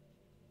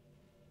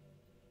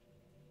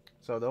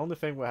 So the only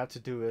thing we have to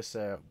do is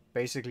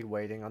basically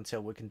waiting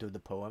until we can do the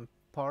poem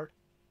part.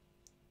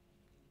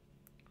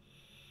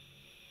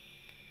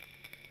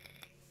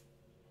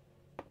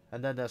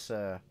 And then there's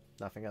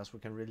nothing else we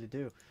can really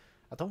do.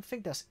 I don't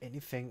think there's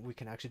anything we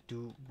can actually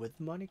do with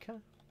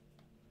Monika.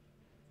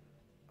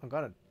 I'm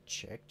gonna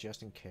check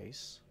just in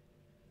case.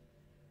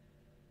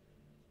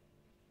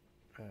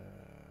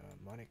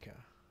 Monika.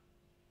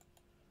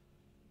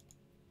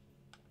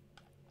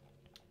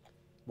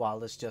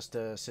 While it's just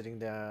sitting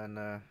there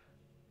and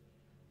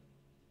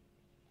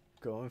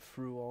going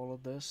through all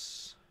of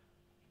this.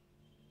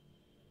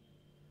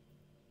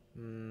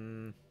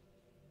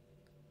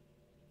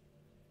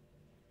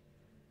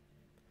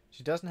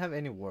 She doesn't have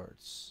any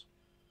words.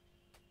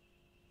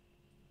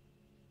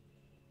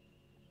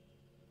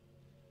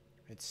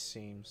 It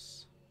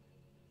seems.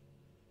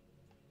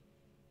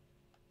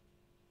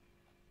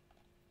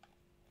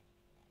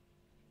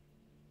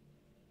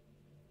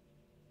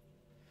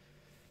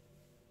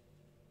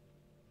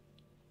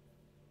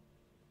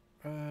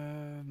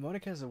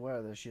 Monika is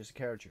aware that she is a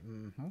character.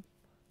 Mm-hmm.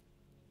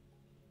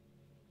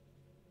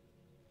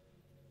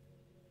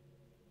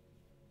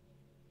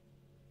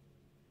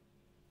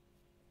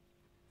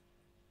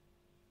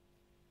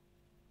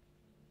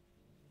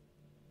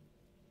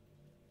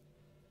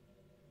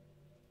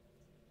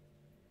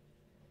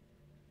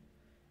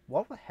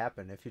 What would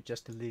happen if you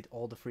just delete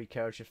all the 3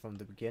 characters from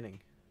the beginning?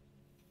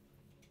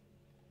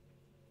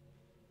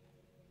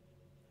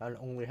 I'll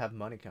only have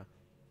Monika.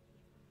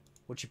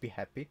 Would you be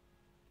happy?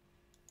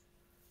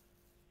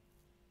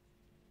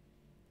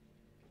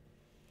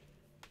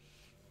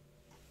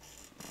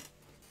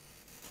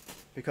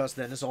 Because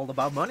then it's all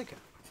about Monika.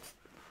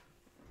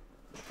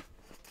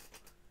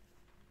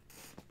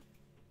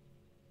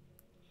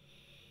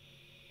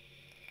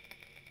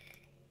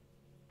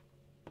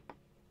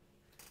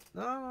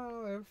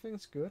 No,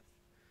 everything's good.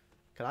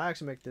 Can I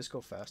actually make this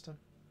go faster?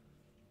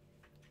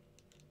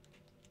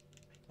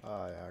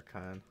 Oh yeah, I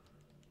can.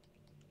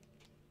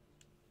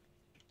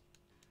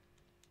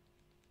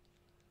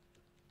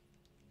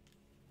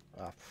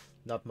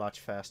 Not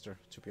much faster,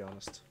 to be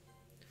honest.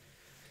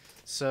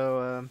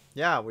 So,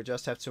 yeah, we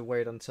just have to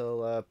wait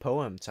until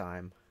poem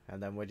time,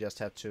 and then we just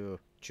have to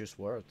choose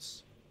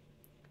words.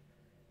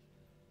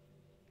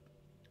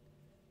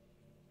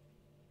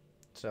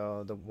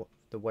 So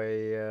the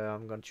way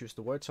I'm gonna choose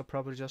the words are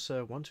probably just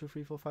 1, 2,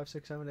 3, 4, 5,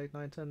 6, 7, 8,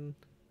 9, 10,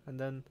 and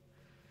then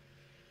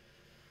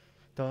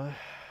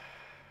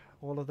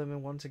all of them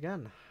in once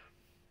again.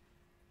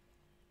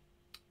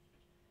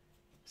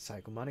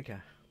 Psycho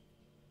Monika.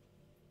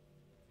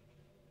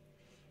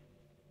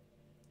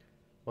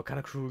 What kind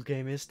of cruel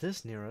game is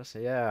this, Neros?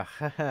 Yeah,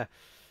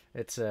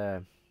 it's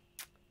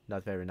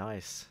not very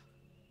nice.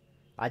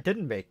 I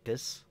didn't make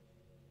this.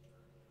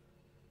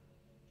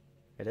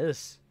 It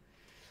is.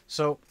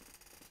 So,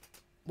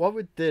 what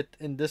we did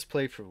in this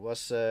playthrough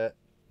was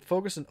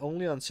focusing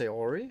only on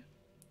Sayori.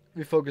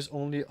 We focus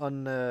only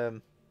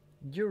on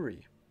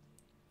Yuri.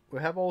 We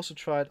have also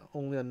tried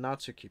only on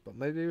Natsuki, but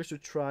maybe we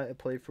should try a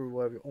playthrough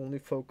where we only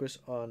focus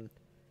on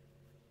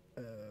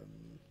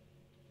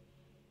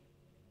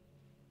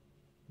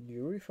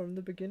Yuri from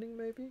the beginning,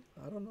 maybe?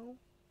 I don't know.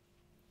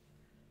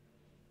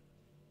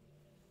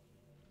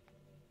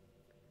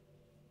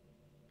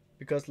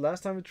 Because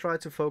last time we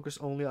tried to focus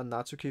only on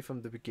Natsuki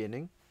from the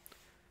beginning,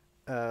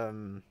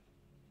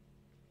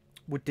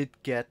 we did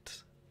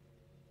get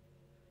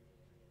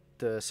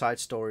the side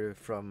story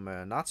from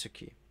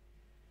Natsuki.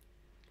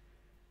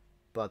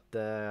 But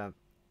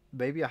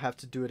maybe I have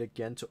to do it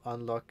again to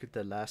unlock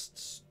the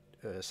last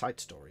side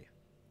story.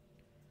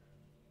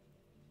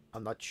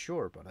 I'm not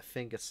sure, but I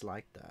think it's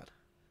like that.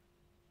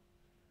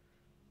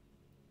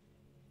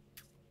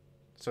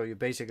 So you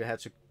basically have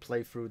to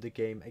play through the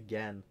game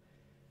again,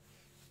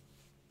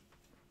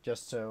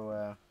 just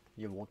so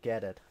you will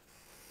get it.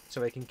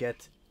 So I can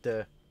get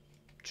the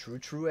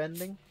true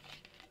ending.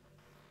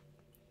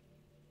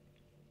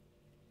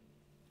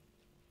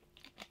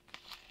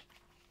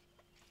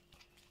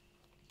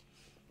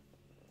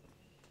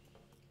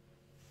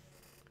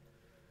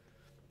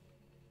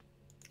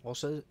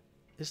 Also,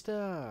 is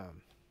there...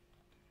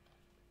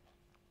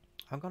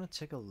 I'm gonna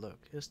take a look.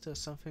 Is there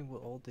something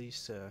with all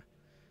these...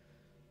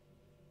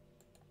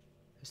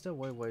 Is there a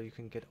way where you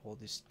can get all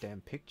these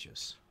damn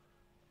pictures?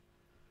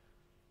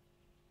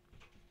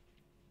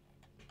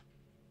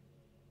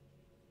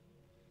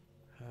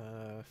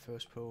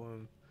 First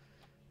poem.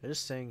 It is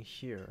saying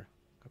here,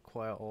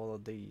 acquire all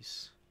of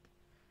these.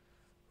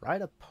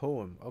 Write a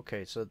poem.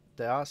 Okay, so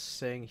they are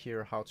saying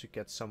here how to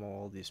get some of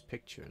all these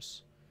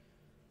pictures.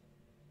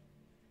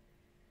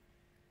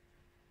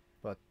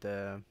 But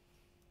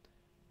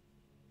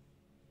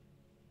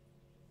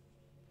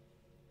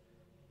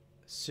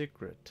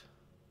secret.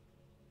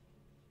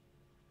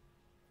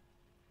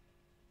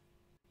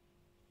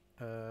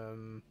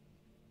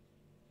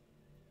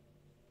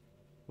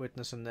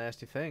 Witness some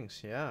nasty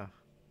things, yeah.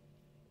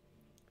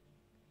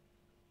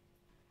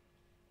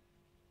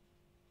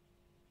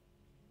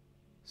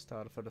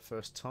 Started for the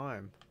first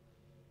time.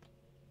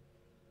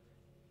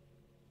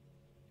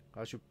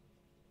 I should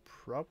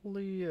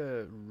probably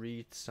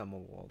read some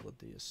of all of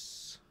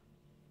this.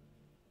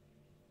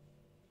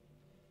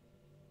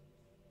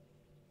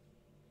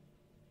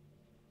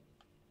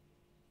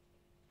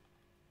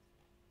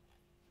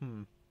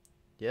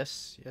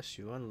 Yes,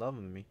 you are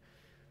loving me,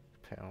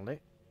 apparently.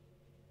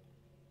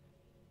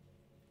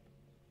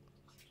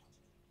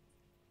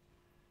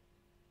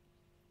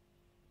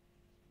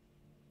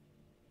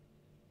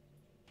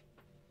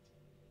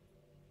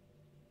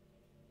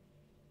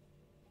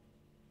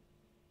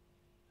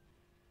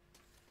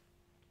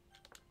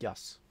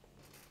 Yes.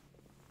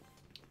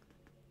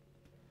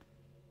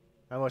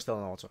 And we're still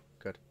on auto.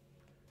 Good.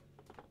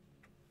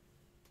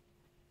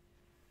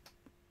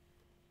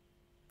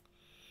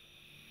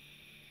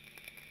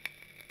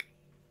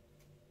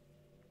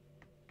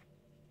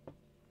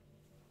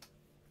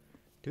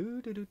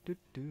 Do.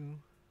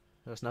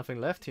 There's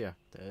nothing left here.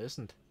 There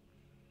isn't.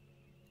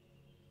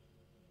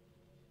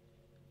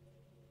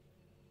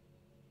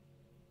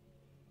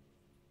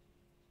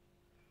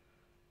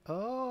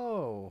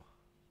 Oh.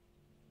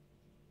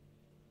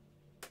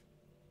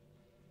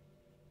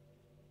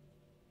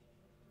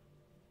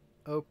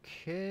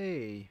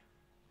 Okay.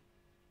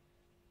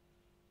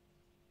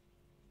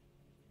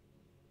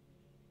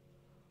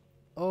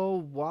 Oh,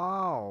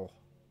 wow.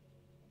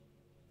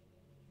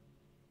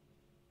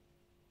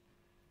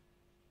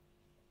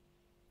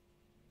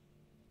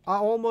 I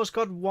almost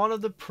got one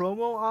of the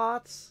promo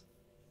arts.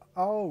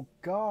 Oh,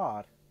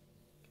 God.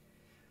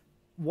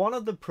 One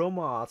of the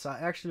promo arts are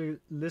actually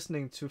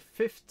listening to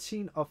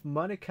 15 of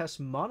Monika's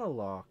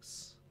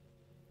monologues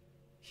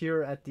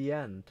here at the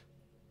end.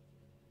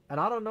 And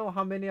I don't know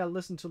how many I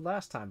listened to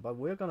last time, but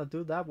we're gonna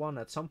do that one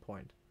at some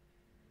point.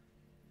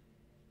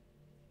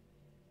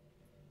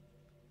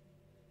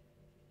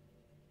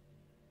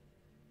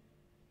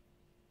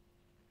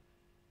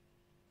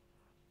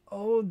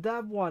 Oh,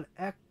 that one,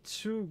 Act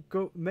 2,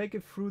 go make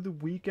it through the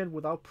weekend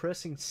without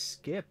pressing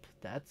skip.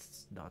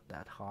 That's not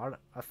that hard.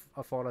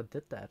 I thought I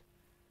did that.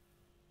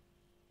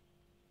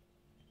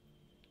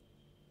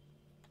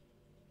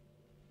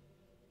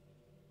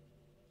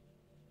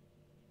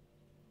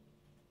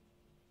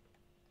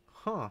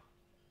 Huh.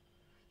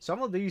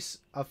 Some of these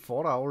I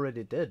thought I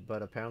already did,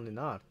 but apparently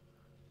not.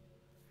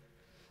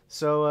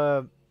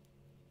 So,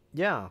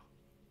 yeah.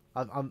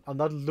 I'm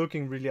not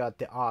looking really at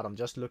the art. I'm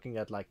just looking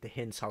at like the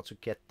hints how to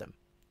get them.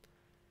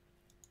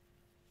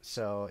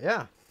 So,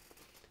 yeah.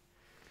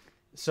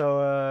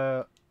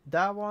 So,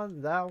 that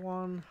one, that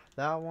one,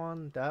 that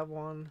one, that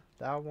one,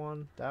 that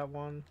one, that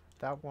one,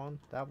 that one,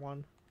 that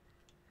one.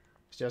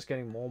 It's just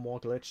getting more and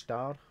more glitched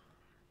out.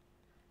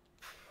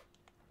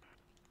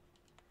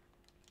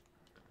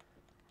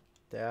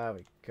 There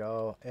we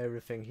go.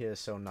 Everything here is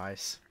so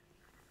nice.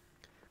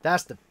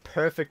 That's the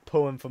perfect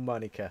poem for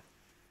Monika.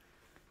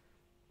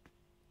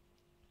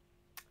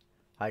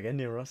 Hi again,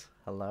 Neros.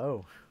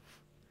 Hello.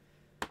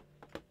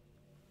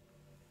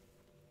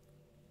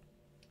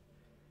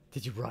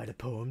 Did you write a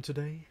poem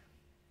today?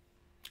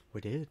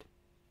 We did.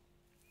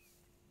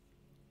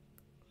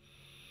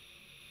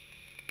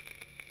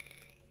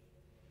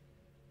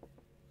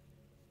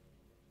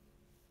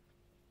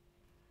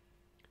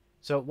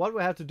 So what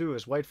we have to do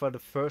is wait for the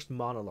first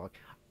monologue.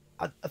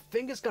 I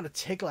think it's gonna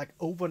take like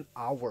over an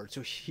hour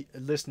to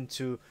listen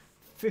to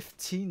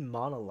 15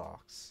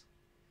 monologues.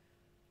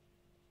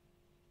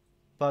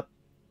 But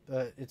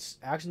it's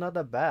actually not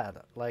that bad.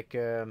 Like,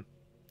 I'm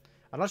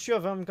not sure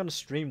if I'm gonna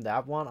stream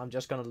that one. I'm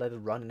just gonna let it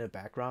run in the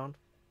background.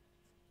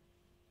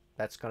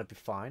 That's gonna be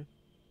fine.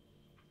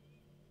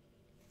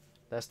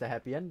 That's the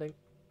happy ending.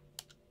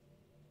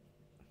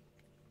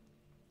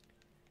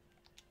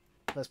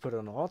 Let's put it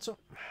on auto.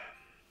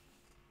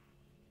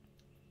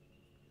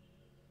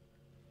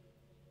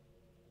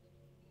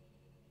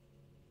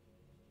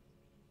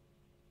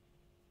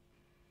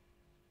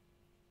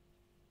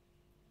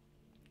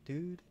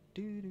 Do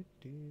do do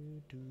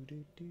do do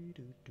do do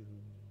do do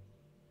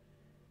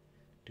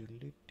do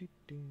do do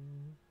do.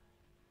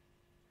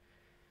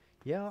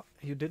 Yeah,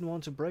 you didn't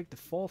want to break the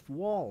fourth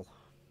wall.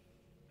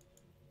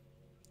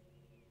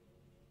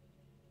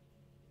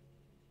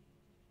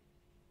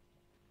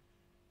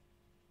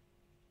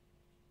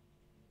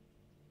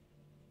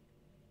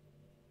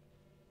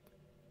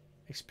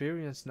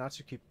 Experience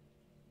Natsuki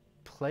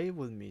play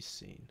with me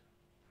scene.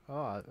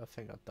 Oh, I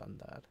think I've done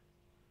that.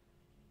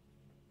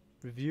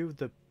 Review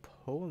the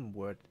poem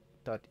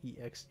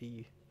word.exe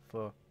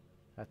for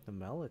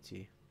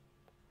abnormality.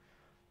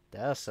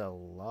 There's a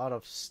lot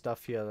of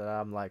stuff here that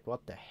I'm like,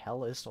 what the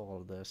hell is all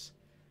of this?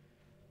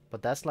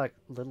 But that's like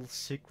little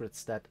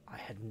secrets that I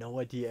had no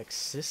idea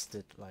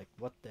existed. Like,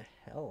 what the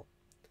hell?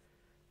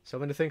 So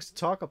many things to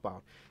talk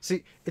about.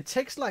 See, it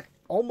takes like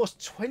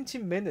almost 20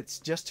 minutes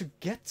just to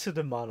get to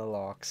the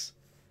monologues.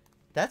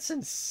 That's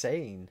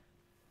insane.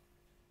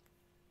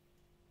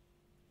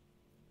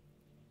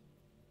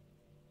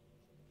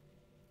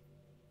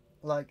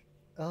 Like,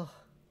 ugh.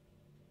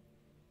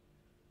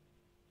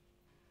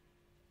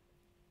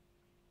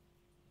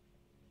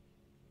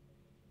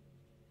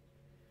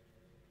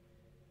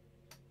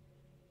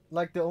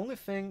 Like, the only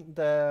thing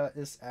there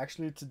is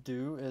actually to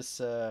do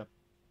is,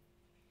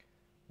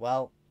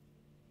 well,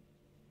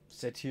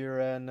 sit here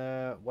and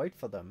wait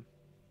for them.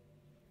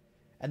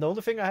 And the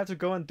only thing I have to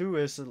go and do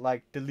is,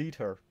 like, delete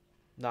her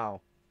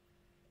now.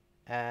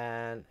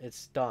 And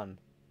it's done.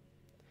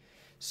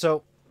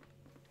 So,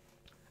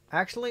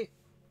 actually,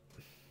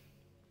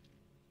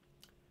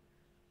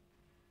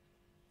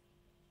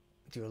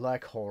 do you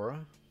like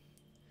horror?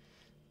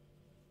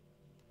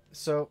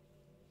 So,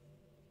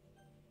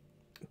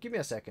 give me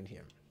a second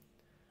here.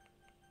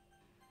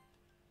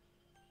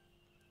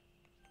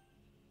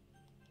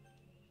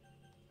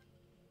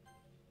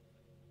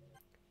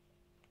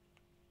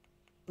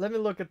 Let me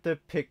look at the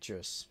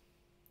pictures.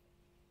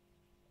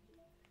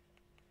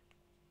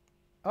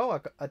 Oh,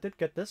 I did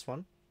get this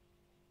one.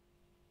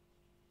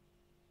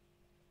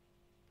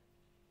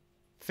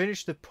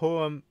 Finish the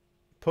poem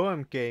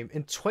game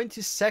in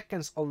 20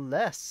 seconds or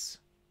less.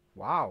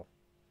 Wow.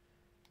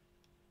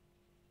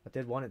 I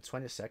did one in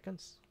 20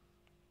 seconds.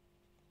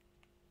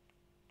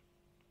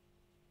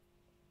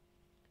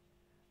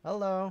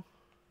 Hello.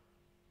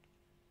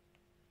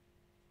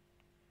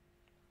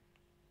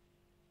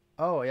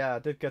 Oh yeah, I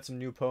did get some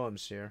new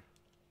poems here.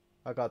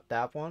 I got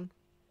that one.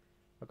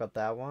 I got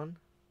that one.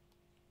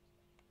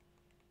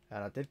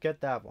 And I did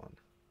get that one.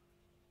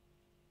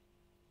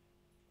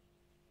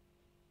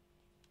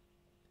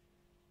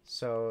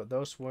 So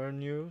those were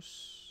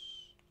news.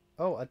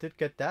 Oh, I did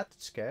get that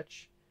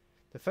sketch.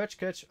 The first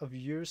sketch of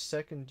Yuri's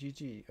second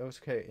GG.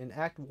 Okay, in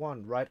Act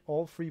 1, write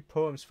all 3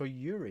 poems for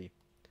Yuri.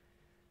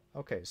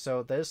 Okay,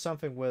 so there's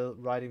something with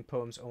writing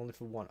poems only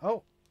for one.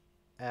 Oh,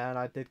 and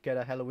I did get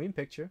a Halloween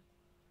picture.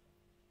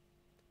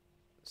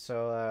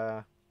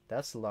 So,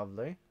 that's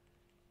lovely.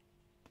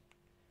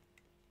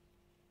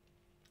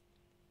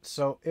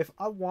 So, if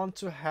I want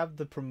to have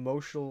the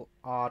promotional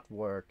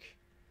artwork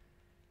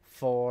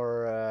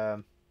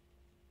for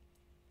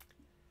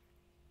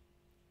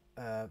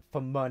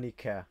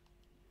Monika,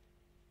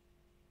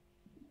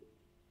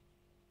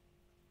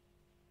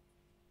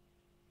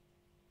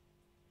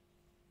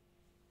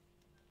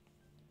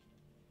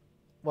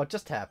 what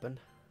just happened?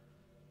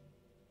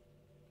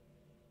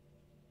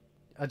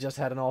 I just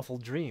had an awful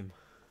dream.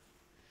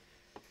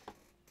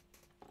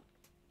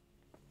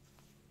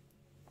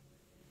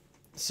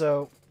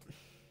 So,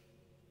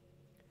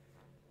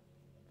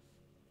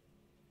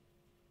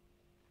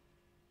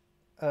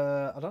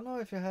 I don't know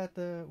if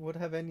you would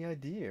have any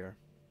idea,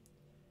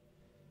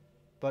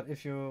 but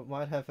if you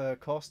might have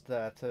caused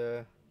that,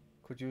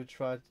 could you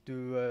try to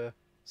do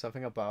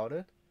something about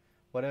it?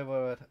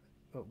 Whatever,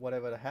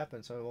 whatever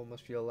happens, I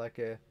almost feel like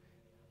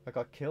I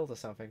got killed or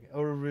something,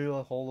 or a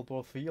real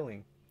horrible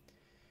feeling.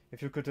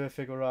 If you could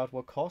figure out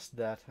what caused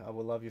that, I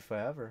will love you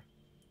forever.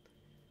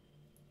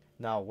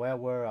 Now, where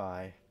were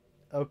I?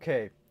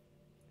 Okay.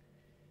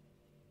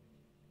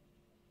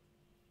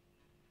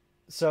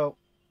 So,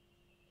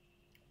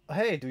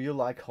 hey, do you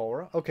like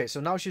horror? Okay,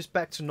 so now she's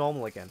back to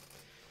normal again.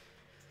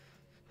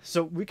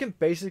 So we can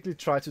basically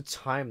try to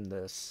time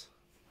this.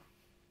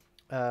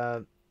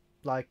 Now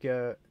it's like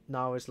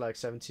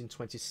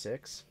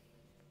 17:26.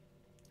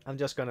 I'm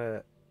just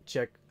gonna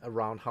check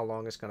around how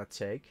long it's gonna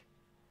take.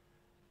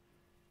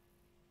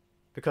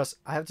 Because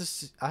I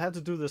have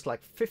to do this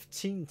like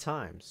 15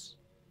 times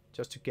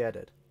just to get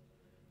it.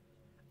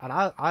 And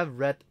I've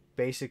read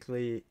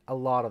basically a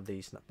lot of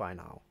these by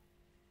now.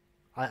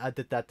 I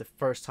did that the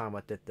first time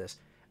I did this.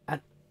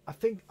 And I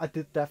think I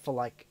did that for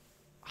like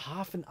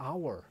half an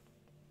hour.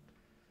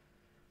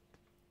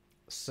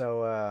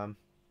 So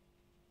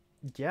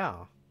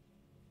yeah.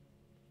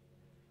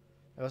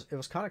 It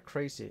was kind of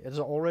crazy. It's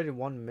already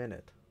 1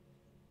 minute.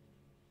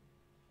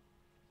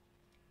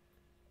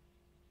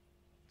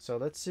 So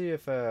let's see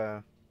if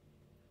how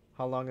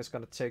long it's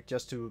gonna take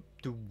just to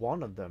do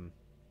one of them.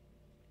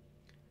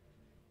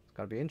 It's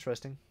gonna be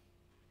interesting.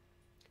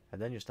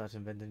 And then you start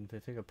inventing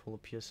the finger pull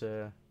pierce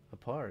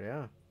apart,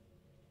 yeah.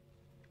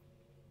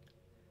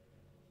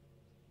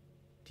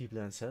 Deeply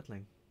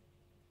unsettling.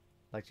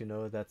 Like you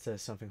know that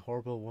something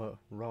horrible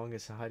wrong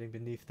is hiding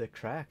beneath the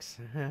cracks.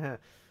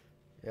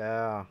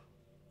 Yeah.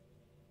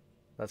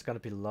 That's gonna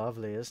be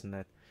lovely, isn't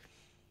it?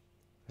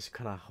 It's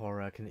kind of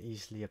horror I can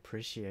easily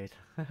appreciate.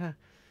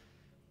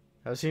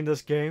 Have you seen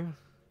this game?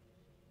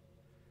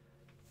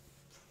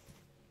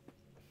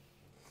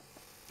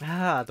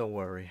 Ah, don't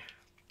worry.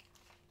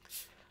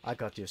 I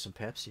got you some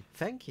Pepsi.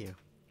 Thank you.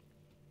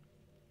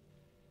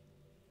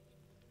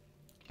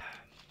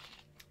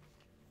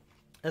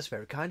 That's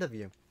very kind of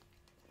you.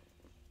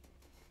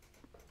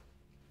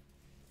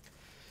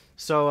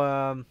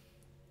 So,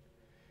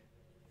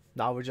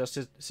 now we just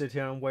sit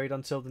here and wait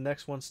until the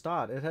next one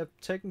starts. It had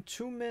taken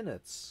 2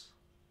 minutes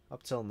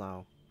up till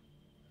now.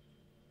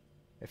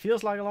 It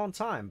feels like a long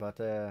time, but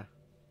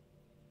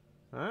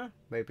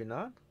maybe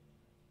not.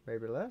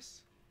 Maybe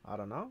less. I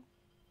don't know.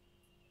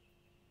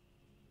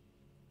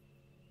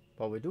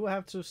 But we do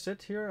have to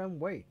sit here and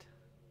wait.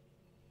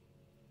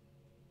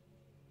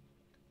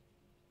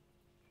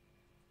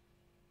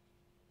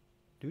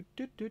 Do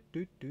do do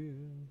do do.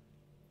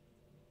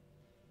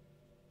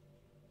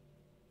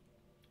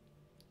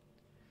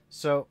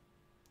 So,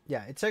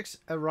 yeah, it takes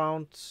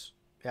around.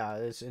 Yeah,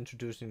 it's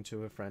introducing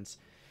to her friends.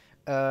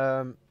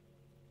 So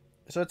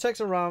it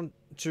takes around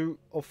 2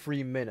 or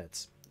 3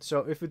 minutes. So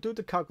if we do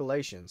the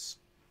calculations,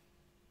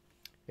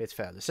 it's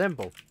fairly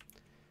simple.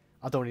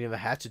 I don't even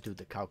have to do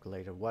the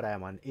calculator. What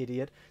am I, an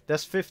idiot?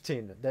 There's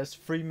 15. There's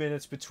 3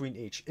 minutes between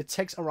each. It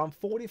takes around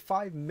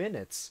 45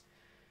 minutes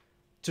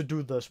to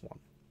do this one.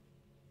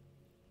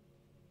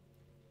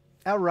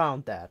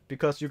 Around that,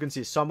 because you can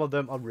see some of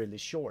them are really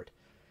short.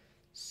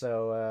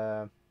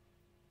 So,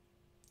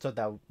 so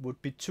that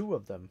would be 2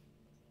 of them.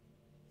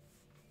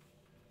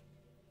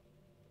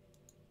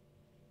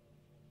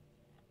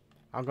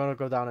 I'm gonna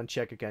go down and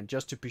check again,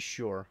 just to be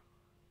sure.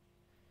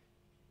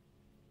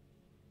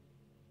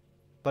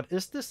 But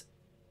is this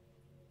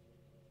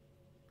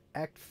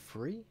Act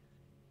 3?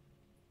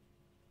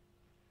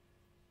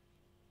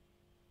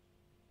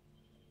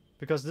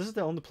 Because this is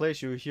the only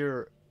place you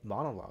hear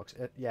monologues.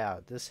 Yeah,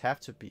 this have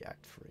to be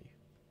Act 3.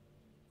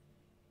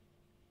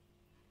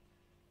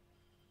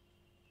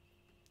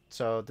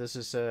 So this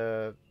is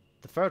the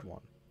 3rd one.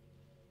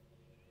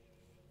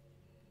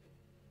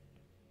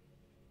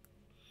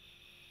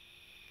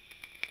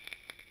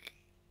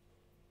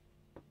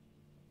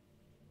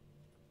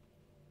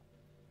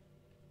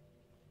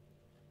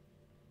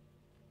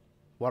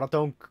 What I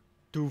don't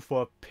do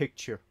for a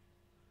picture.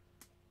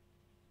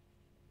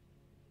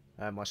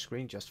 My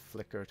screen just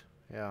flickered.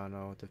 Yeah, I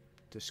know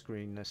the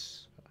screen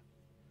is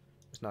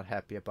not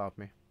happy about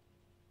me.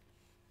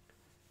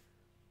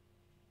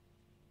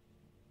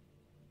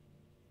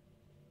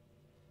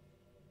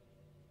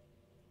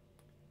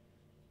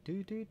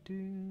 Do do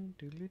do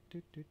do do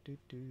do do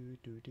do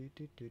do do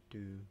do do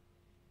do.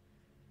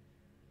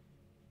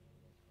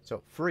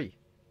 So 3.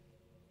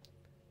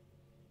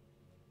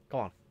 Come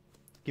on,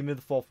 give me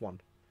the 4th one.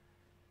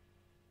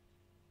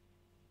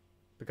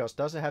 Because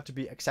does it have to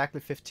be exactly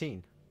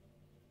 15?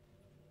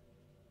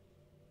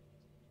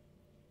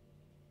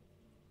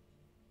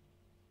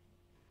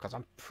 Because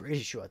I'm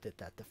pretty sure I did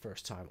that the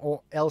first time.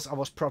 Or else I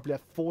was probably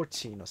at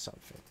 14 or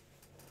something.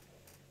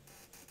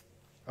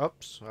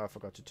 Oops, I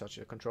forgot to touch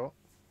the control.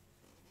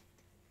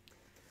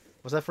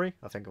 Was that 3?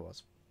 I think it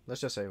was. Let's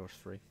just say it was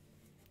 3.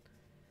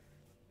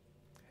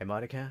 Hey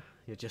Monika,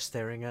 you're just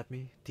staring at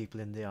me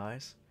deeply in the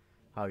eyes.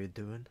 How you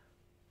doing?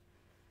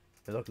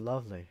 You look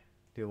lovely.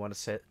 Do you want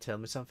to tell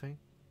me something?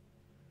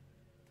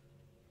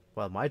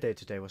 Well, my day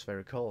today was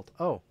very cold.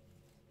 Oh.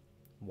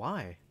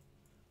 Why?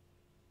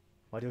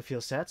 Why do you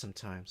feel sad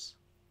sometimes?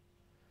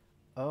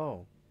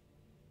 Oh.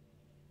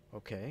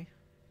 Okay.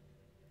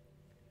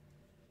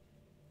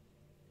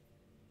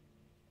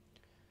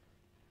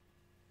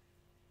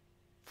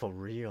 For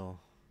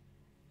real.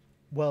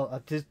 Well, I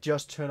did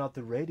just turn off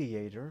the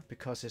radiator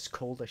because it's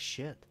cold as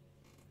shit.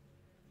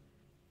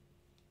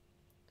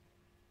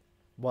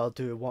 Well,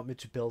 do you want me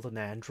to build an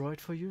android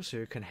for you so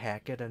you can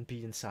hack it and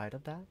be inside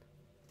of that?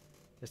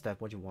 Is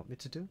that what you want me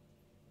to do?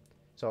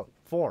 So,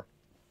 4.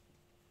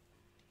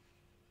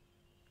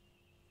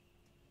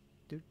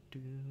 This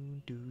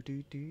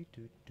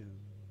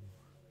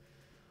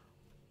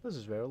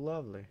is very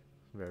lovely,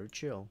 very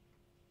chill.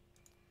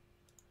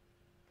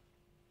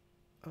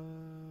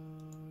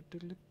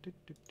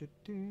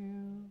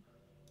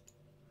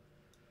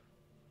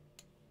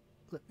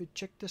 Let me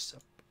check this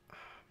up.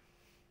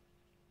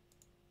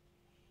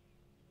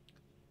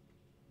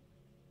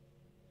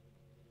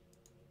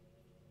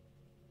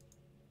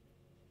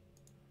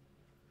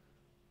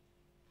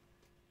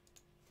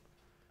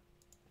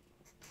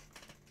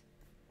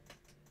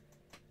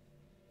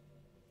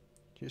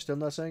 You're still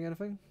not saying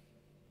anything?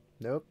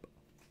 Nope.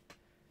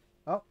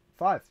 Oh,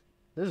 5.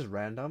 This is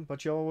random,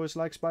 but you always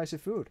like spicy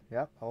food.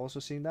 Yep, I've also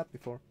seen that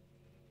before.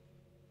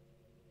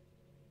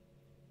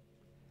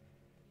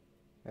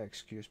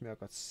 Excuse me, I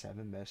got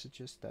 7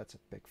 messages. That's a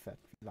big fat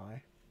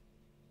lie.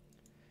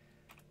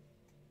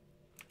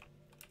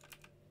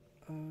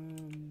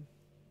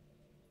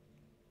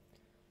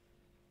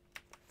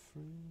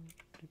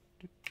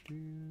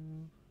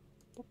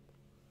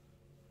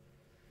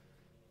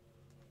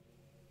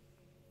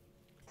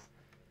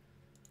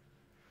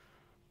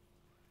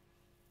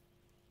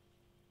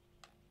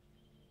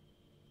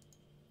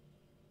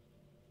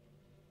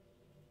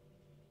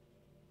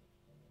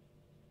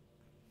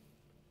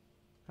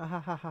 Ha ha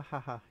ha ha ha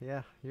ha.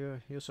 Yeah,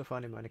 you're so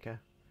funny, Monika.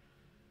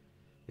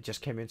 It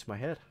just came into my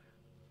head.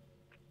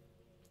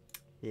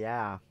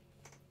 Yeah.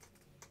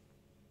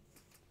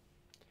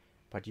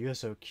 But you're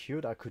so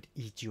cute, I could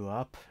eat you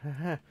up.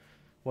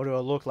 What do I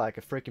look like,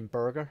 a freaking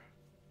burger?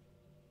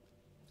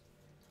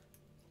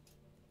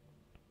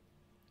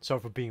 Sorry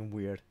for being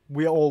weird.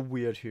 We're all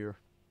weird here.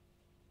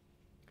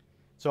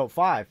 So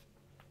 5.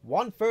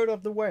 1/3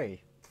 of the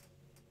way.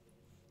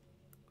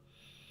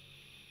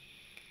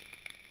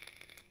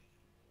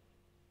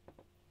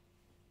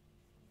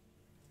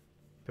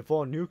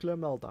 Before a nuclear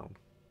meltdown.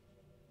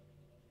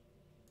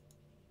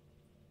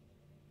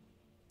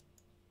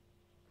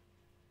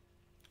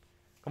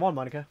 Come on,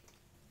 Monika.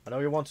 I know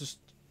you want to.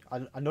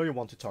 I know you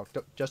want to talk.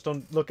 Just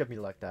don't look at me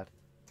like that.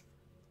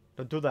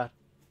 Don't do that.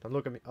 Don't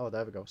look at me. Oh,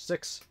 there we go.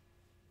 6.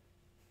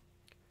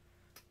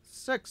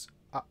 6.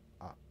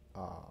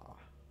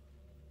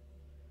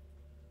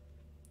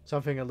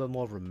 Something a little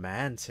more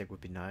romantic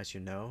would be nice, you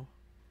know,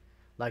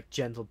 like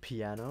gentle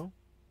piano.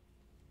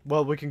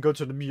 Well, we can go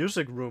to the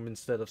music room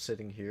instead of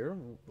sitting here.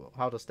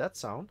 How does that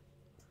sound?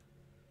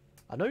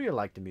 I know you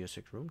like the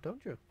music room,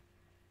 don't you?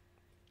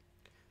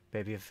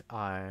 Maybe if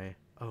I...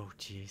 Oh,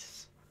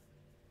 jeez.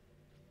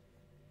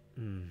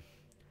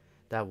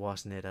 That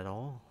wasn't it at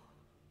all.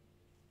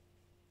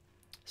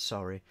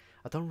 Sorry,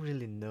 I don't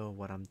really know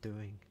what I'm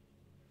doing.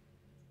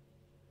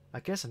 I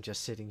guess I'm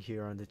just sitting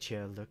here on the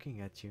chair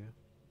looking at you.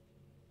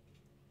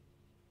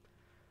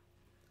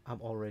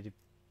 I'm already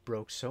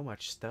broke so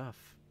much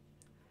stuff.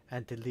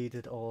 And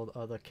deleted all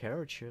other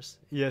characters.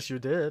 Yes, you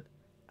did.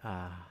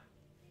 Ah.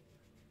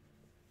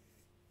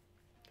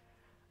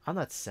 I'm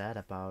not sad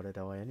about it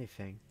or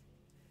anything.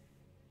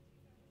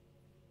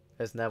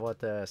 Isn't that what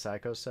the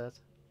Psycho said?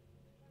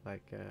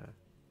 Like,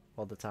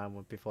 all the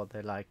time before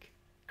they like...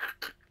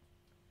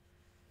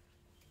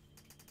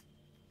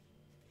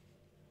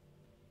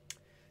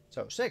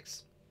 So,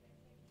 6.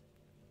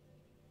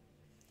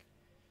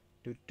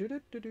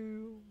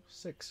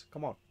 6.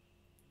 Come on.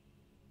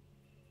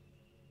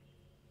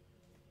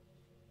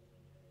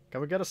 Can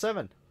we get a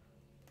 7?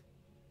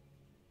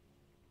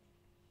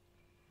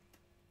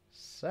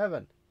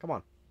 7. Come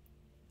on.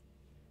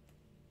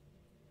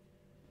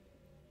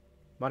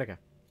 Monika,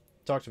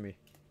 talk to me.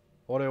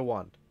 What do you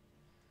want?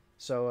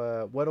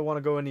 So, where do you want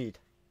to go and eat?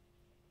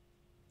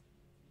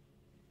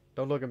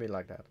 Don't look at me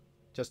like that.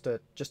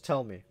 Just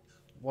tell me.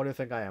 What do you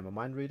think I am, a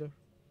mind reader?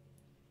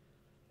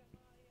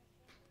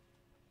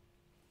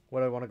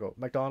 Where do I want to go?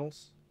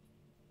 McDonald's?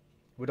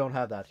 We don't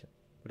have that.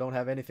 We don't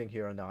have anything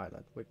here on the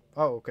island.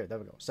 Oh, okay, there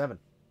we go. 7.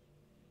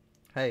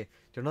 Hey,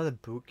 do you know the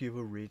book you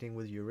were reading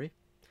with Yuri?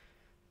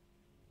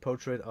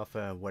 Portrait of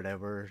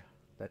whatever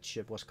that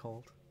ship was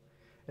called.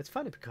 It's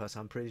funny because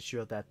I'm pretty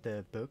sure that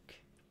the book...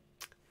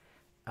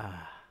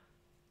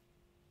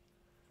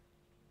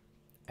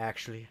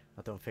 Actually,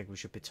 I don't think we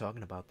should be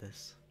talking about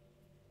this.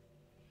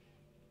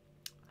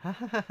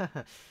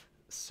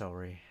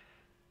 Sorry.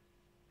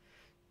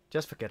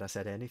 Just forget I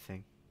said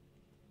anything.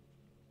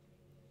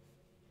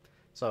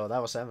 So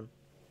that was 7.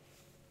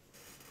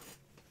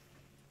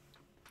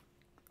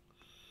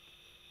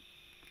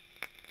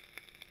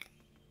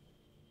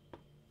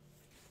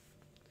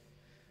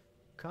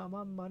 Come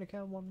on,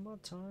 Monika, one more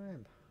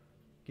time.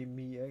 Give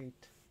me 8.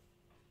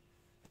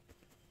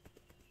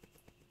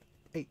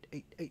 8,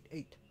 8, 8,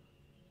 8.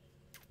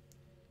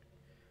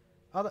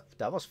 Oh,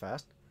 that was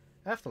fast.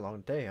 After a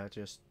long day, I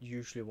just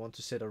usually want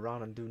to sit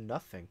around and do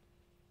nothing.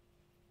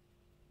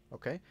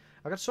 Okay?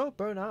 I got so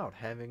burnt out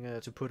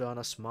having to put on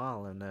a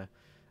smile and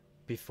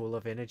be full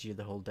of energy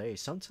the whole day.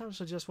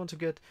 Sometimes I just want to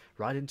get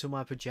right into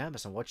my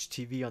pajamas and watch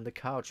TV on the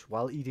couch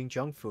while eating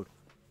junk food.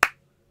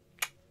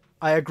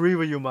 I agree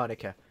with you,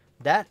 Monika.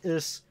 That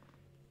is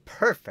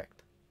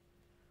perfect.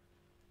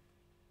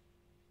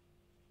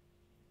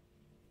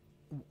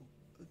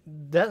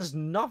 There's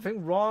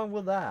nothing wrong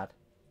with that.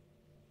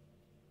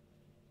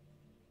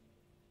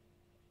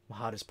 My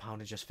heart is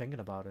pounding just thinking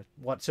about it.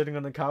 What, sitting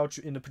on the couch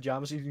in the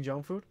pajamas eating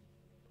junk food?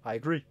 I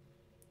agree.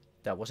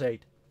 That was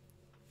 8.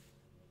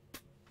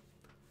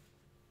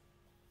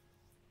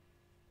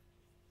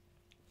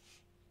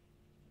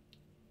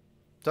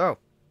 So,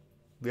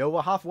 we're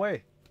over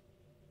halfway.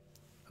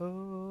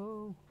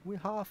 Oh, we're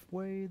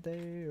halfway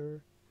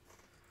there.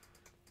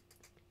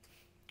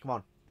 Come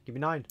on, give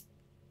me 9.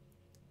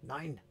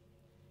 9.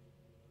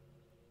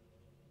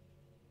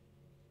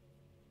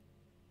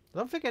 I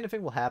don't think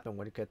anything will happen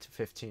when you get to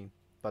 15.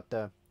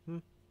 But,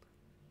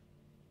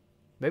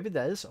 maybe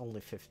there is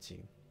only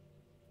 15.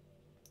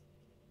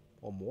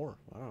 Or more,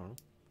 I don't know.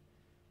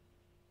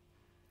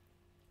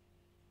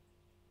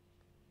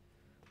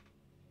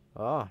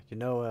 Oh, you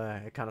know,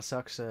 it kind of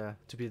sucks to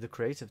be the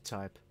creative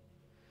type.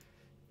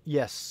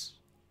 Yes.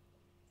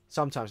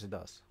 Sometimes it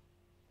does.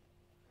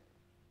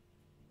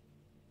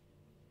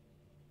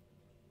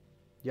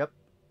 Yep.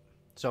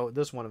 So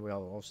this one we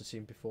have also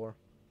seen before.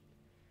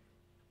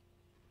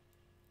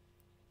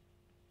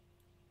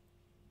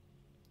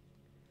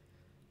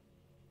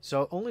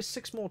 So only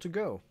 6 more to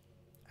go.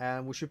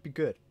 And we should be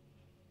good.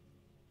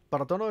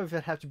 But I don't know if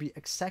it has to be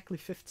exactly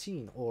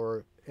 15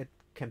 or it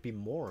can be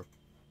more.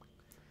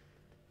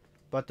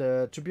 But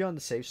to be on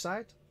the safe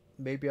side,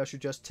 maybe I should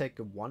just take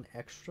 1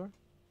 extra.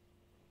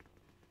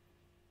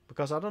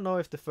 Because I don't know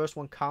if the first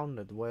one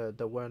counted, where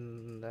the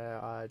one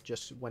I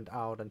just went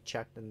out and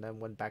checked and then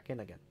went back in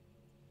again.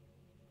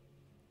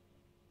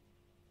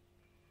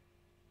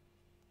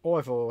 Or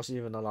if I was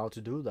even allowed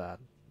to do that.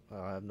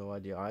 I have no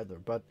idea either.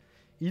 But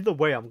either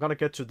way, I'm gonna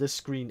get to this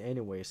screen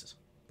anyways.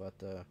 But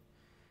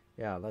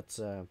yeah, let's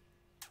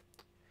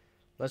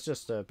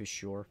just be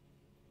sure.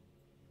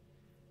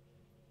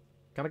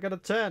 Can I get a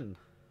 10?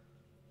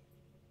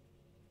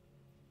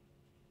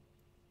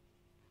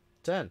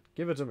 10,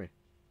 give it to me.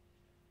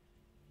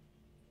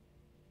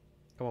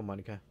 Come on,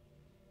 Monika.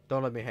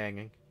 Don't let me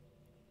hanging.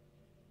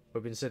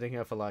 We've been sitting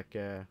here for like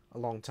a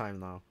long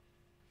time now.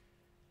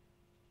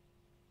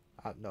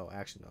 No,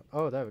 actually not.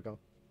 Oh, there we go.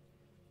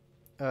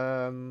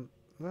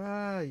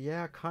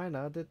 Yeah, kinda.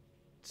 I did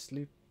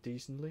sleep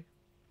decently.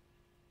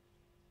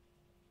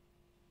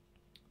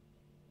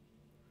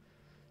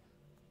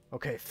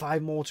 Okay,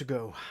 5 more to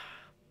go.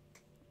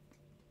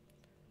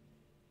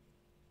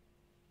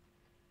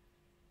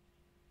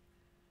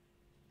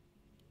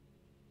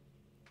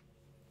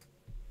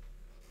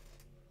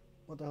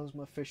 What the hell is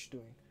my fish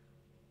doing?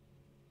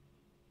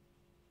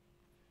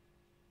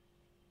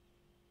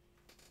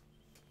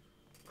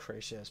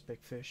 Crazy ass big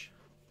fish.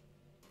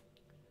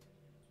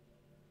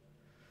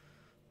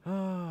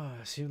 Ah,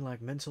 seems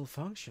like mental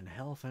function,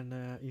 health,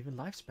 and even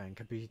lifespan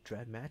can be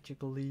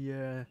dramatically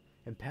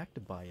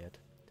impacted by it,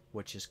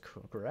 which is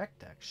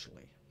correct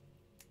actually.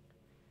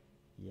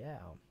 Yeah.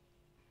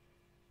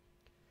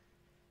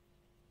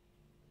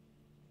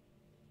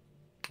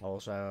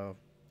 Also,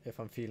 if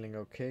I'm feeling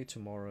okay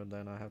tomorrow,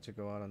 then I have to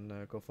go out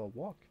and go for a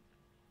walk.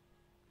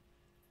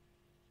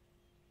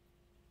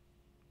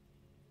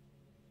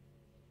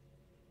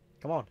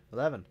 Come on,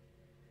 11.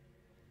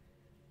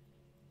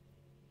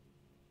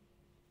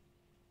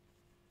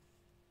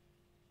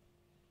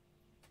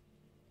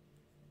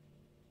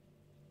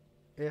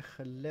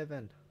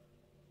 11.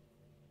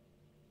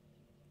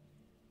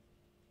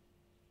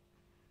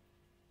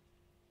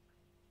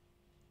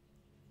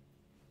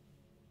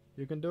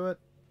 You can do it.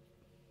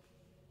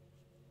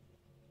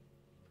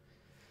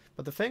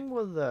 But the thing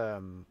with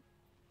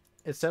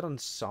it said on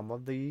some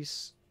of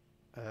these,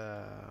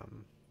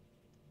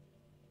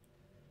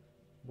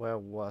 where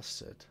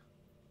was it?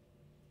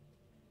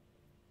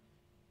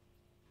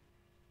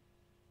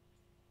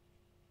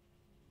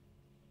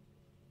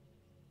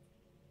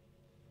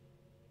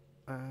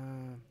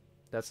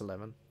 That's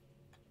 11.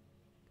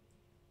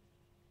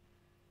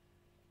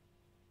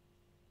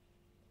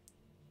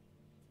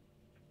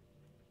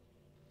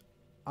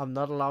 I'm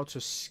not allowed to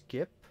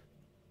skip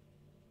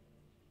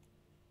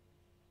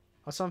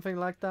or something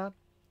like that.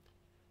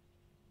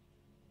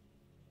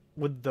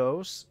 With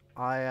those,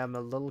 I am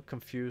a little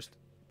confused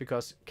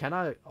because can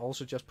I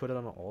also just put it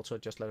on auto,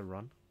 just let it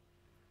run?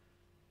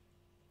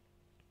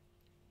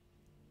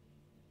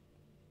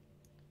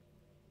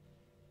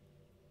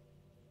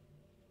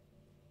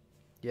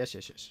 Yes,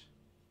 yes, yes.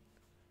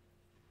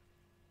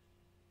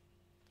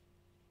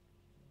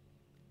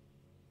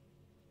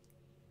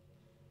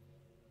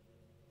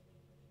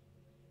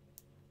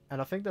 And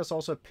I think there's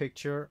also a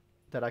picture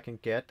that I can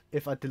get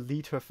if I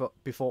delete her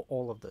before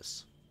all of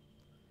this.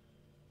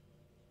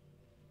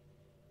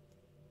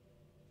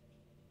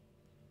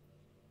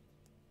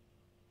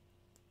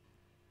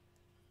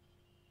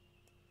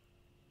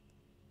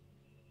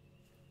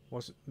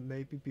 Was it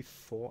maybe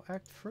before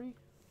Act 3?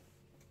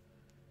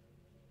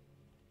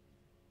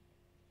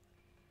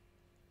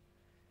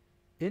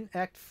 In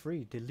Act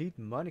 3, delete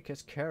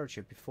Monika's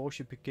character before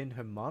she begins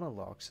her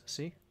monologues.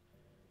 See?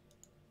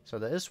 So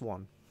there is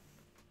one.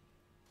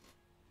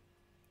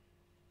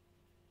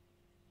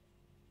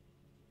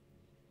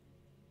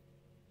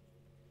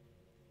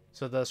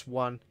 So there's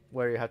one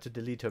where you have to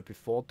delete her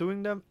before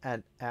doing them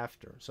and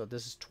after. So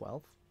this is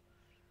 12.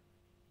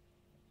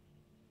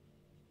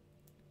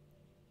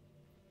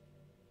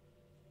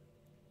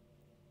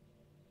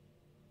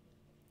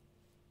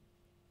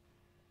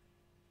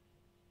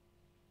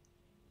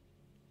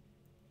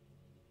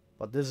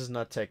 But this is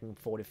not taking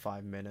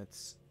 45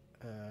 minutes,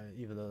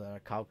 even though I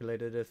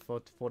calculated it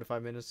for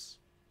 45 minutes.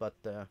 But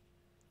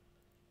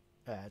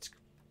it's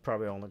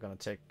probably only gonna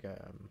take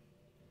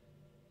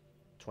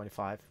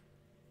 25.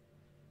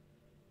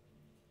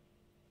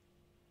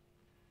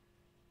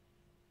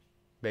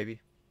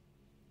 Maybe.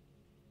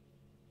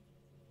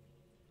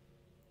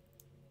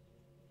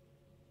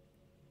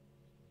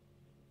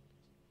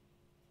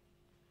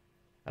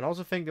 And I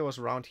also think it was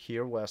around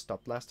here where I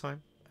stopped last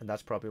time, and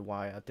that's probably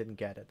why I didn't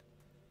get it.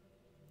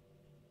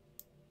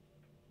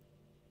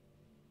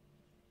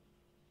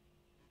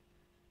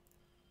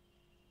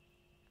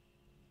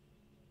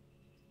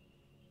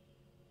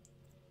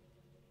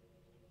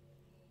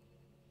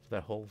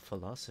 The whole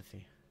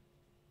philosophy.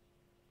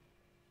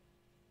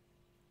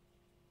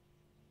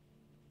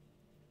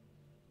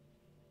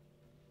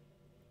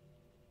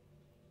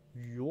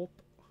 Yup.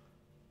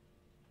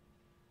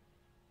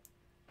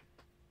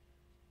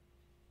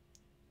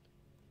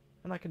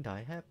 And I can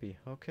die happy.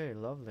 Okay,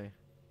 lovely.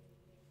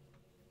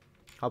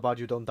 How about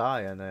you don't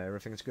die and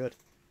everything's good?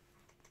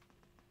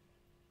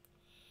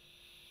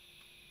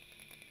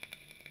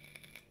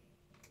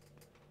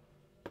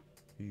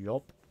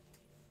 Yup.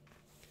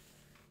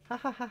 Ha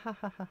ha ha ha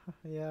ha ha.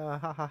 Yeah,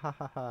 ha ha ha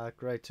ha ha.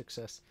 Great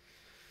success.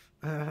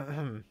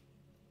 How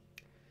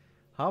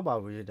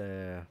about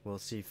we'll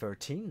see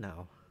 13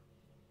 now?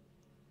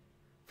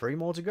 3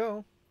 more to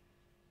go.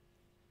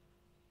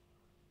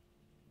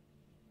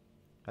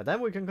 And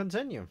then we can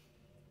continue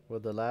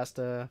with the last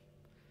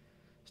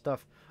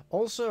stuff.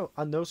 Also,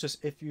 I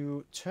noticed if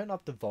you turn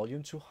up the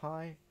volume too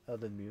high,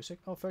 the music.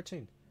 Oh,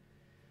 13.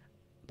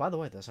 By the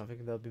way, there's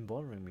something that's been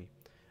bothering me.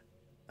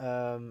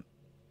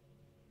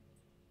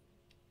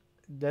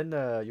 Then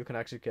you can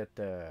actually get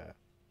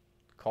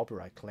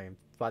copyright claimed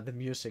by the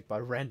music by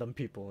random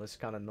people. It's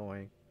kind of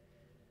annoying.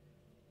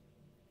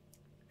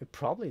 It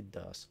probably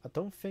does. I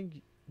don't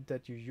think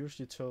that you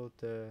usually told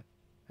at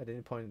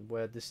any point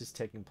where this is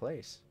taking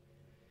place.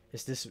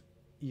 Is this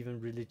even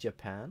really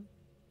Japan?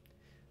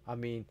 I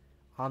mean,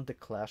 aren't the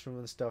classroom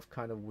and stuff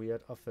kind of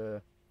weird of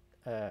a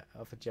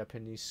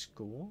Japanese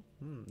school?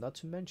 Not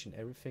to mention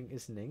everything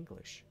is in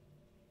English.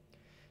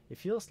 It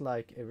feels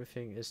like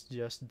everything is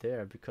just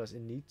there because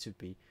it needs to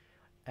be,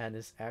 and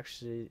is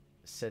actually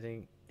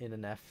setting in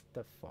an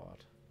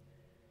afterthought.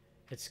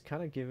 It's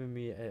kind of giving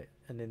me an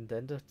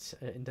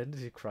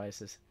identity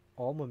crisis.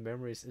 All my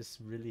memories is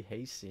really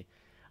hazy.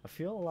 I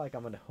feel like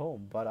I'm at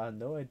home, but I have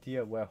no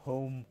idea where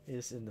home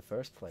is in the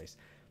first place.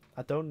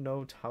 I don't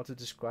know how to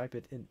describe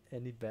it in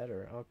any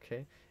better.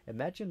 Okay,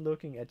 imagine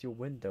looking at your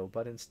window,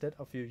 but instead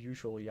of your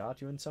usual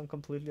yard, you're in some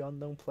completely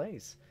unknown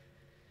place.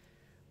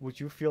 Would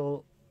you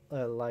feel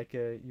like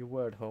you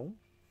were at home?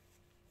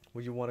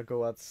 Would you want to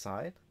go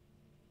outside?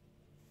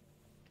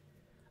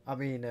 I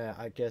mean,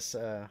 I guess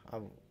if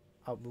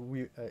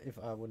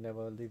I would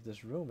never leave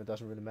this room, it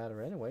doesn't really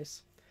matter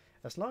anyways.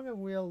 As long as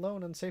we're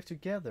alone and safe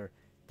together,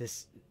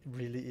 this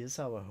really is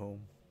our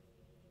home.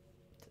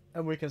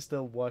 And we can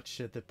still watch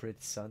the pretty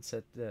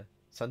sunset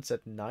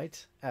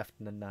night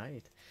after the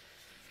night.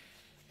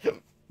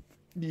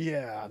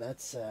 Yeah,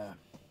 that's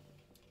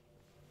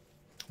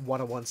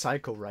 101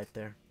 Psycho right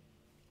there.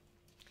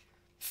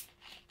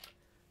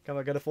 Can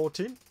I get a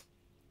 14?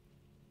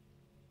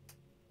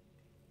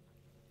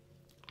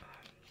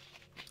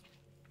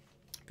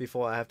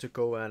 Before I have to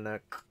go and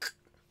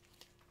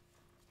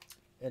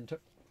enter.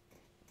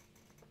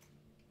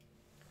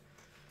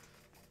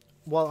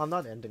 Well, I'm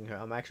not ending her.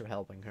 I'm actually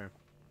helping her.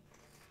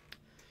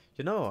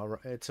 You know,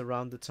 it's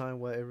around the time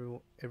where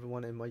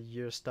everyone in my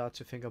year starts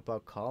to think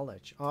about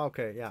college. Oh,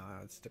 okay, yeah,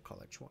 it's the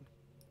college one.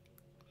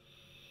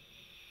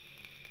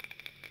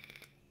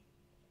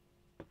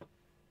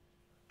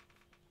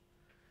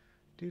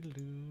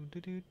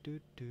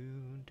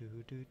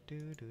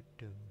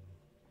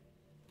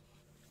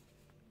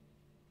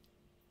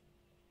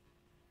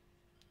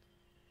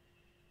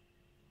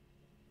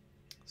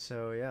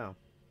 So yeah,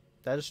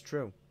 that is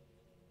true.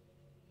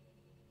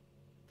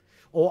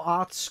 Or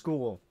art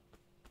school.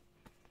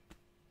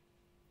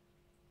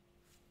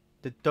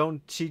 They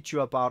don't teach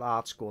you about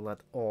art school at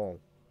all.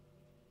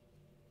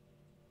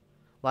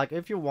 Like,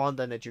 if you want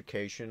an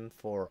education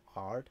for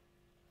art,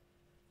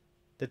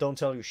 they don't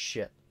tell you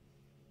shit.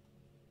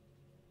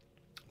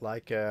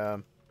 Like,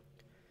 I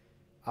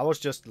was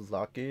just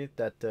lucky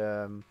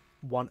that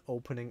one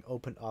opening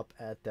opened up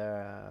at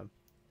the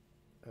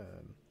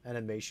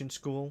animation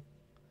school,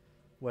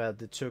 where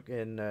they took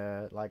in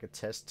like a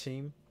test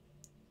team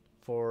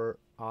for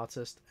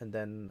artists, and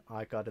then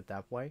I got it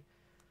that way.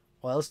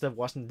 Or else there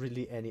wasn't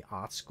really any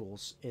art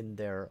schools in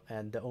there,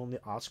 and the only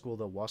art school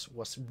there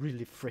was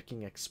really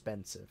freaking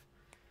expensive.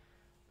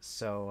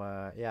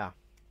 So yeah,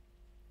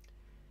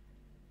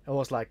 it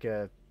was like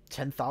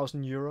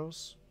 10,000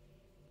 euros.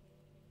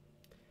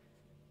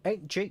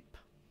 Ain't cheap.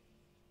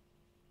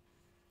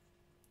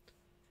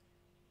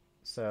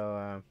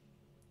 So,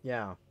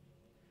 yeah.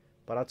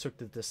 But I took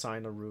the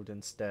designer route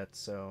instead,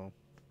 so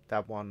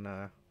that one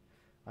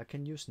I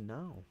can use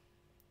now.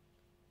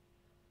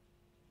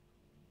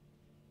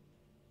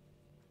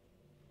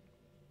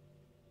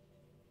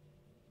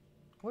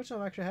 Which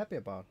I'm actually happy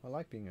about. I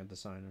like being a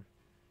designer.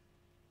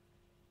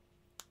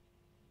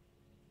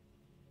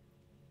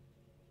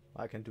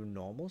 I can do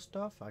normal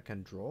stuff, I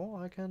can draw,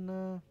 I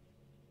can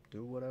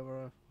do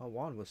whatever I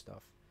want with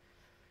stuff.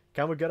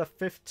 Can we get a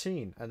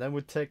 15? And then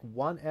we take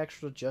one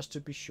extra just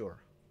to be sure.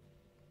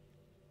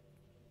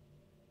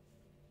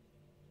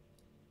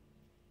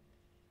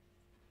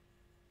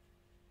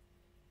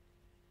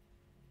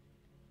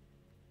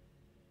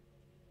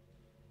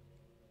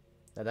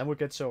 And then we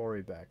get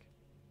Saori back.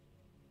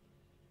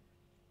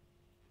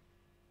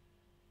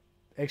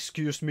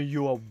 Excuse me,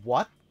 you are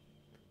what?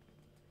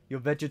 You're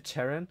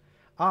vegetarian?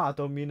 Ah, I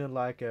don't mean it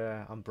like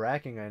I'm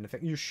bragging or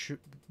anything. You should...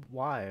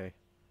 Why?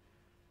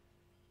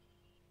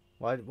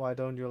 Why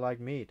don't you like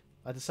meat?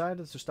 I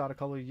decided to start a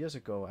couple of years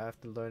ago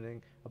after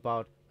learning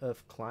about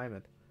Earth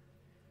climate.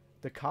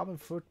 The carbon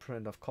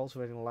footprint of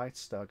cultivating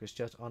livestock is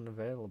just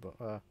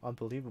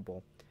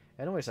unbelievable.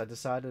 Anyways, I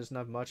decided it's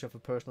not much of a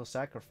personal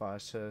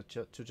sacrifice to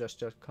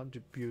just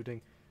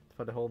contributing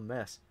for the whole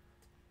mess.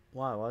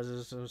 Why? Why is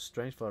this so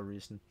strange for a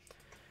reason?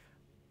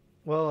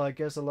 Well, I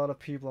guess a lot of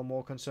people are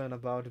more concerned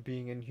about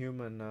being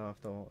inhuman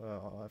after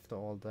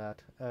all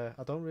that.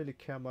 I don't really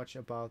care much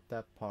about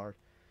that part.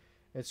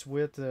 It's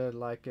weird,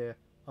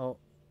 oh,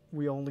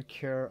 we only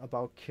care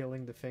about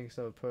killing the things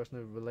that we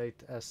personally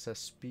relate as a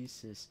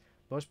species.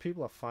 Most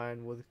people are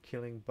fine with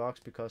killing bugs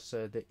because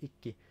they're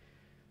icky.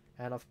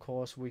 And of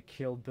course, we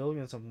kill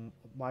billions of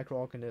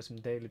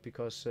microorganisms daily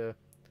because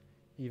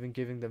even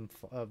giving them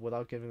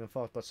without giving them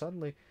thought. But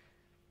suddenly,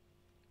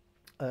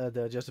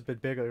 they're just a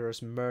bit bigger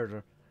as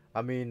murder.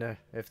 I mean,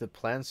 if the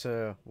plants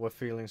were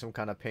feeling some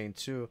kind of pain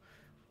too,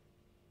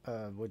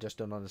 we just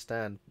don't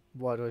understand.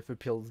 What if we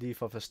peel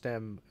leaf off a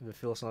stem? It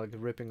feels like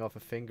ripping off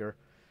a finger.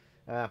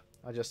 I'm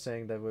just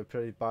saying that we're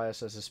pretty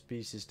biased as a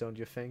species, don't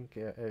you think?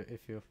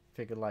 If you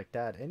think it like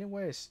that.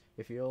 Anyways,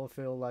 if you all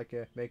feel like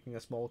making a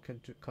small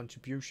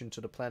contribution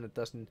to the planet,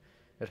 doesn't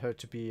it hurt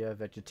to be a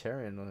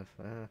vegetarian?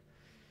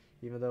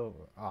 Even though,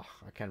 I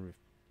can't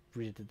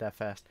read it that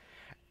fast.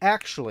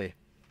 Actually,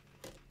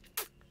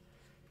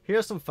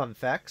 here's some fun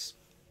facts.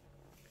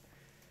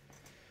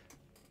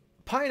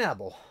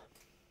 Pineapple.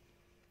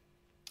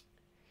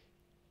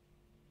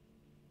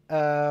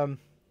 The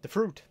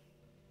fruit.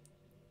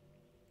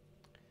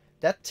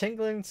 That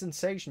tingling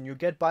sensation you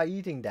get by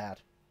eating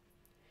that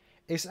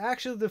is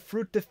actually the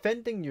fruit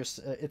defending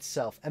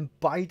itself and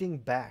biting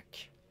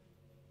back.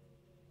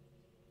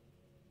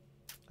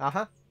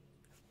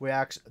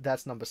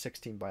 That's number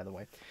 16, by the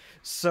way.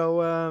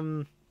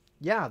 So,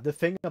 yeah, the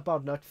thing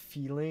about not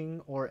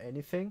feeling or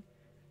anything.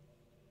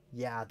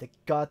 Yeah, the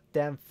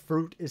goddamn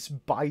fruit is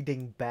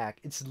biting back.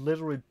 It's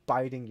literally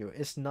biting you.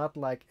 It's not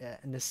like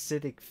an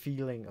acidic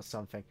feeling or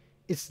something.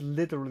 It's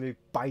literally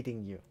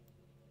biting you.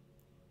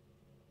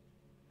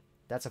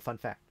 That's a fun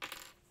fact.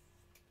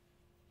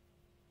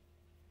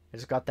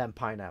 It's a goddamn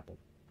pineapple.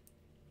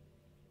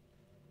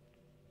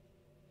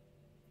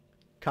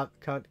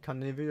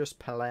 Carnivorous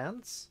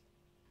plants?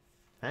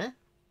 Huh?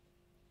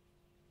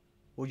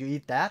 Will you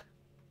eat that?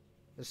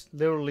 It's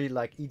literally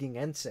like eating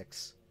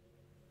insects.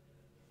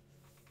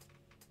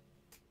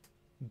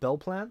 Bell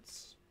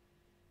plants?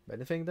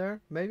 Anything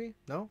there? Maybe?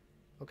 No?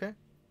 Okay.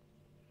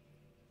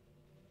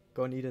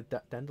 Go and eat a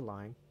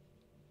dandelion.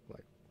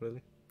 Like,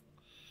 really?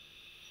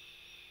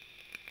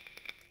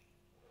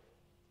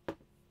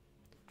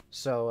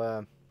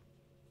 So,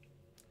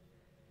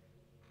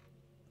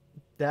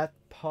 that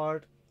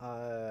part,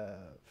 I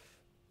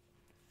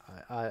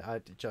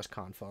just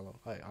can't follow.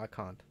 I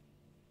can't.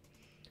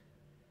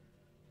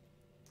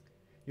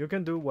 You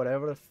can do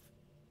whatever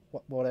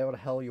the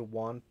hell you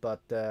want,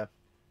 but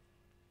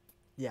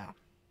yeah.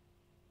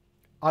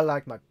 I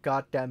like my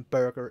goddamn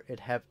burger.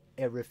 It have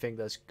everything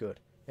that's good.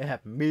 It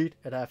have meat.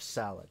 It have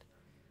salad.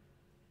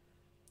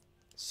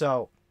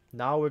 So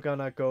now we're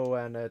gonna go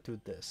and do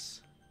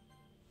this.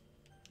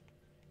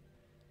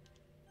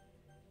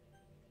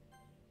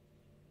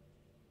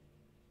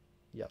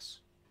 Yes.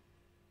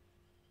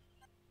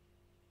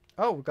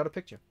 Oh, we got a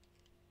picture.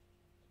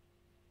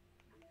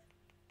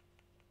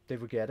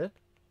 Did we get it?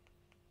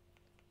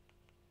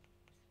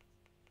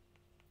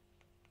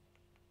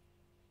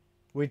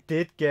 We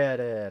did get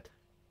it.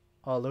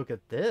 Oh, look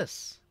at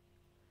this.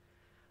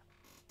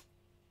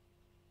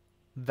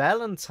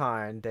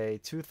 Valentine Day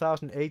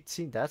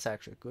 2018. That's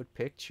actually a good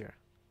picture.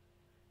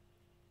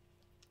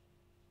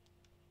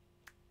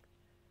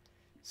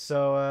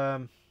 So,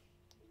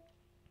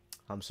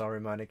 I'm sorry,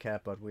 Monika,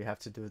 but we have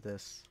to do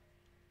this.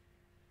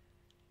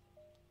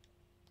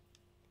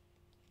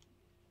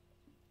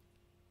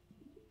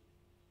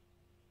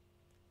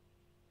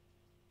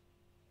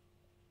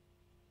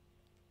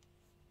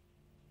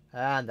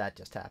 And that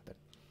just happened.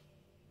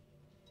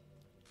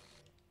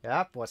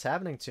 Yep, what's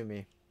happening to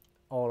me?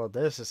 All of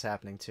this is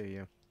happening to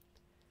you.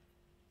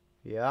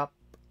 Yep.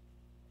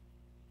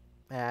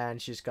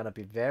 And she's gonna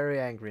be very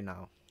angry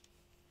now.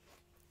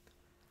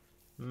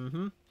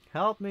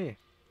 Help me.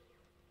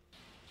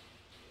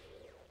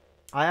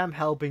 I am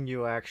helping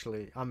you,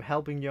 actually. I'm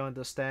helping you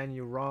understand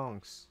your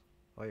wrongs.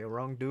 Or your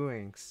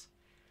wrongdoings.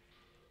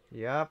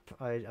 Yep,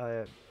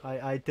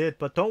 I did.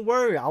 But don't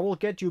worry, I will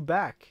get you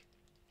back.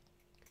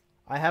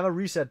 I have a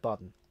reset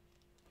button.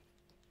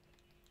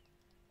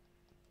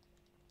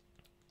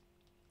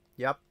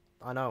 Yep,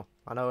 I know.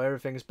 I know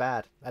everything's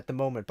bad at the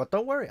moment. But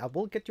don't worry, I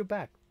will get you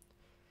back.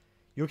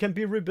 You can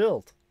be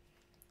rebuilt.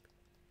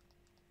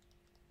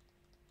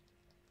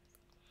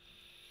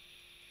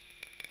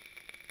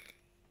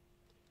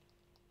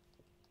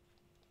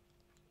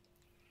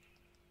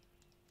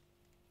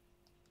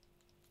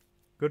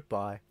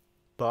 Goodbye.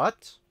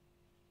 But...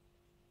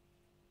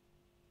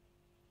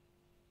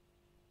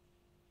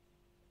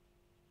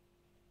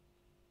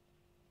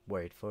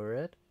 wait for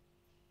it.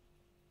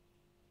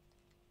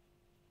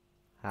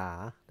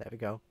 Ah, there we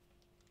go.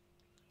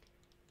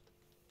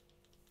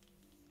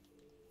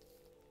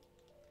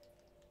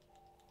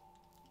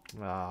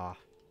 Ah.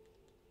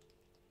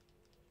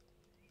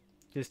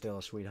 She's still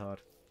a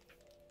sweetheart.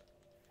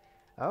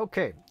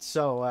 Okay,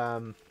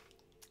 so,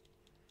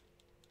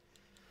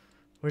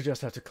 we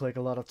just have to click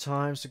a lot of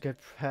times to get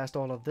past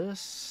all of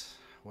this.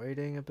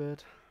 Waiting a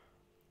bit.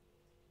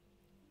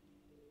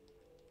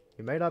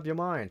 You made up your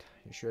mind.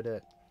 You sure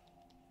did.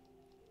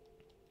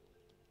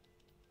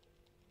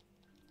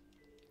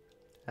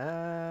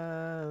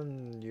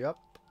 And... yep.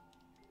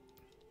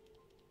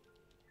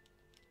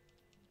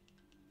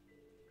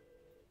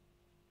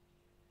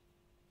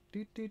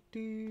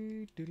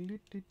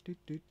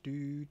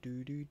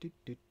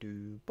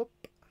 Boop.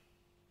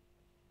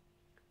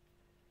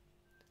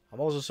 I'm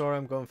also sorry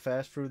I'm going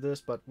fast through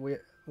this, but we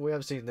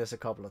have seen this a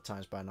couple of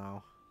times by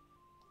now.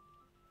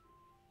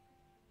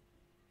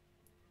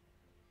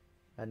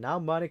 And now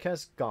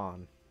Monika's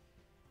gone.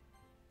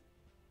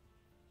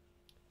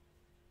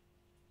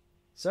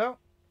 So,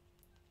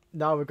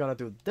 now we're gonna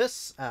do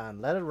this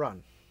and let it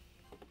run.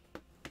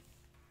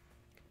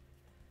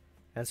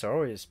 And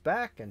Saori is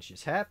back and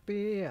she's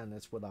happy and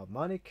it's without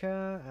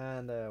Monika,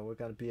 and we're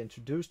gonna be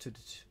introduced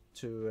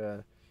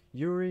to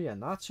Yuri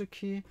and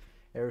Natsuki.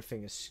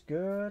 Everything is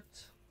good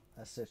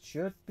as it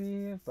should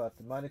be, but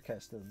Monika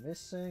is still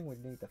missing. We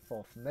need a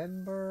fourth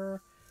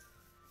member.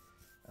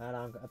 And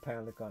I'm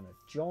apparently gonna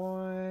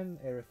join.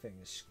 Everything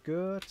is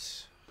good.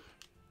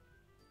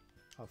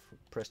 I've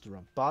pressed the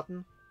wrong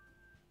button.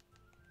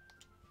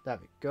 There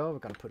we go. We're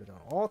gonna put it on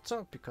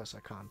auto because I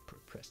can't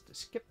press the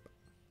skip.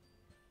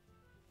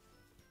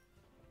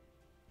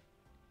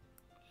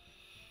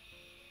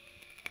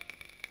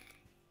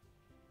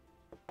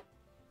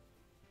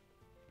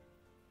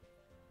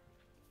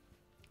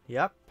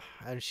 Yep,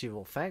 and she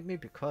will thank me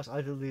because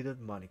I deleted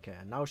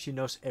Monika, and now she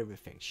knows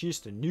everything. She's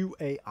the new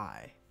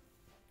AI.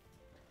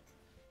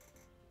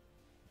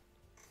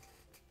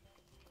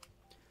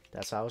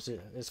 That's how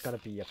it's gonna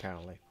be,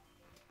 apparently.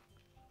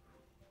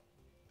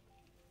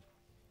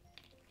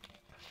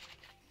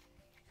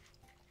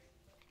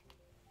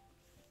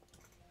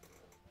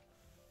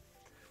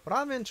 What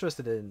I'm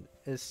interested in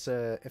is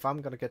if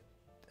I'm gonna get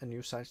a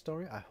new side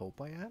story. I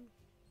hope I am.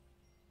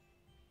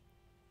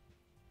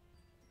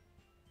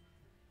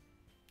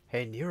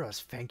 Hey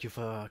Neros, thank you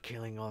for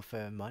killing off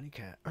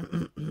Monika.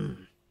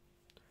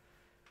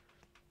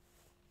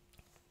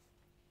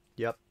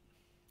 Yep.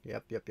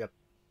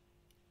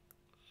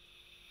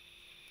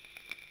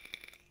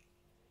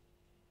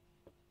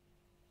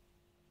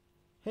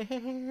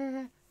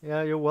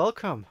 Yeah, you're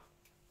welcome.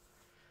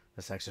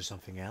 There's actually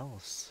something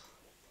else.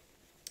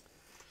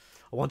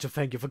 I want to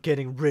thank you for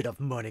getting rid of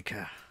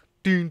Monika.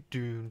 Dun,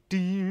 dun,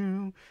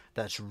 dun.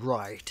 That's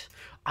right.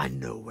 I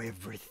know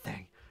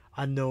everything.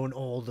 I've known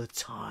all the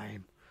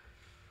time.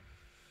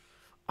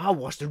 I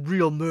was the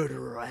real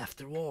murderer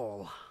after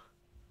all.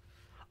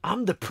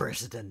 I'm the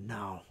president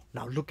now.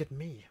 Now look at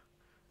me.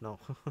 No.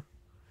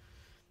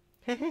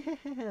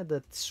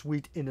 That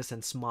sweet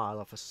innocent smile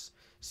of a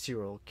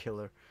serial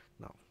killer.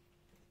 No.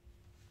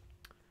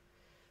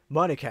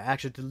 Monika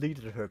actually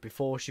deleted her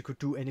before she could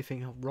do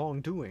anything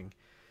wrongdoing.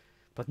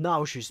 But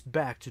now she's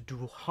back to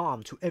do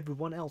harm to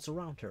everyone else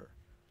around her.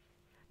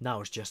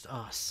 Now it's just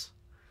us.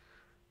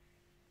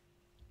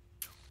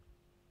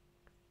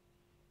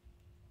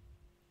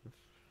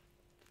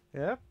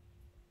 Yeah.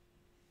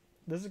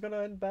 This is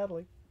gonna end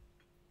badly.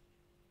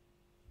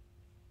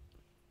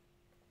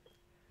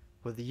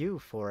 With you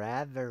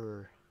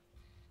forever.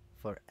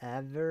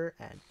 Forever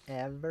and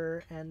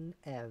ever and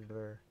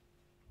ever.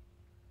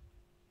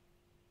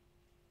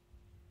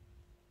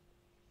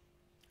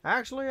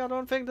 Actually, I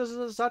don't think this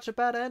is such a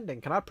bad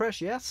ending. Can I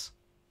press yes?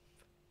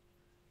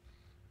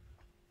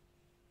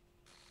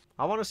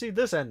 I want to see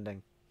this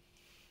ending.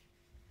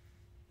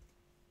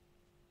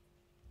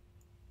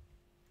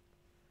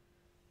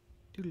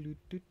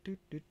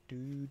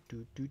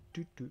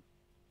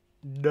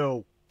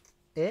 No.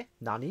 Eh?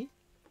 Nani?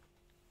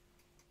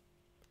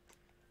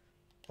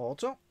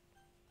 Also?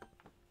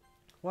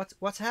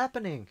 What's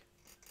happening?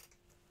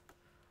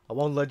 I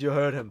won't let you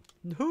hurt him.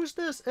 Who's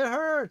this? It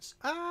hurts.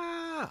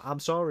 Ah! I'm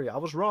sorry. I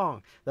was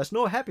wrong. There's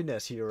no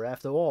happiness here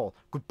after all.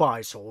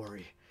 Goodbye,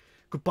 sorry.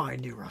 Goodbye,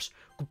 Neros.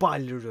 Goodbye,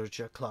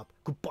 Literature Club.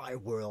 Goodbye,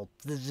 world.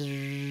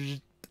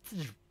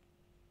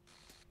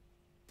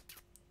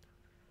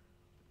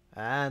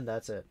 And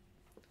that's it.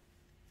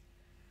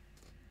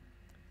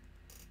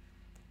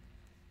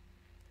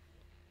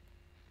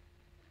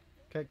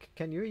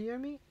 Can you hear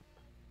me?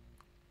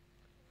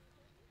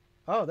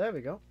 Oh, there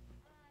we go.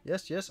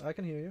 Yes, yes, I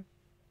can hear you.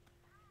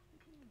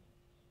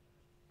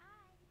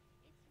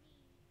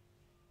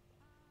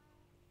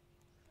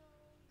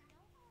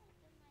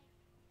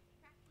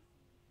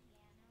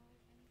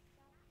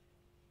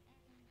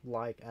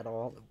 Like, at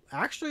all.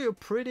 Actually, you're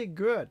pretty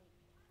good.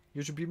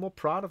 You should be more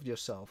proud of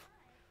yourself.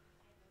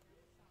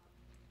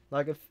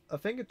 Like, if I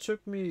think it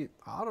took me,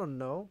 I don't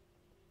know,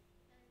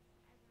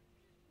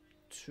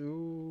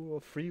 2 or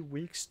 3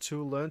 weeks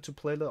to learn to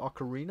play the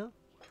ocarina.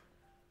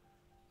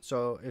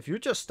 So, if you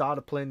just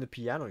started playing the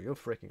piano, you're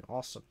freaking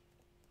awesome.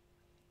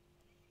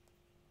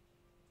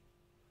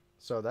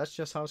 So, that's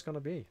just how it's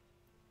gonna be.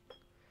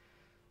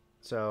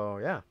 So,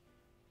 yeah.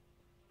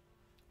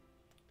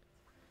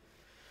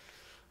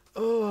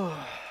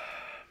 Oh.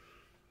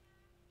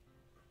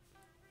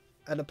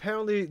 And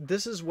apparently,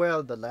 this is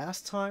where the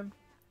last time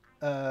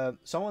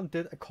someone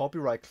did a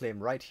copyright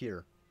claim right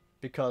here.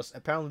 Because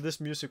apparently this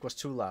music was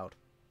too loud.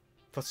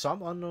 For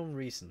some unknown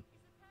reason.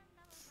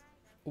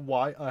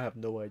 Why, I have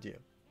no idea.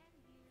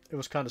 It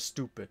was kind of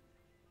stupid.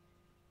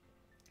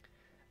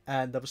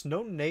 And there was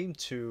no name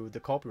to the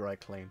copyright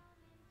claim.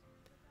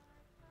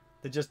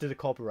 They just did a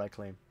copyright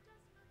claim.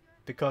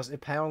 Because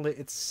apparently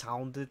it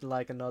sounded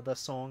like another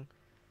song.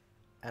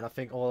 And I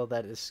think all of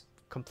that is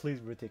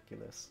completely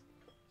ridiculous.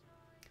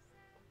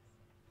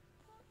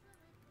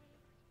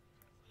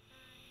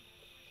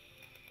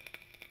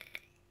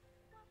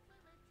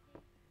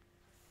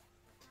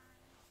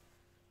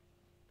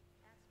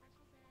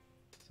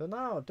 So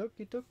now,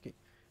 Doki Doki.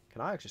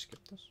 Can I actually skip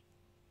this?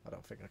 I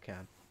don't think I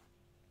can.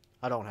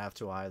 I don't have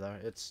to either.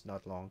 It's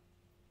not long.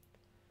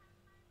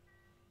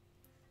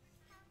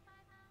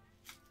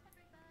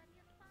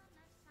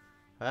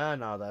 And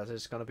now that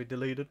is gonna be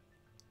deleted.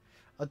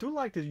 I do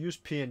like to use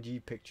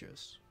PNG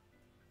pictures.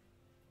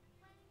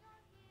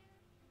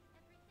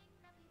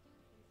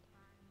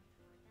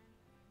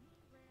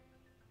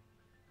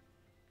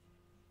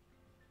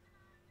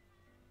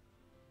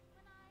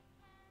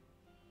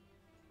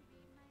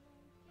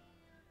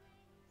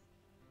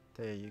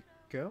 There you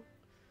go.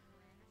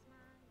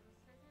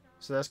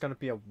 So that's gonna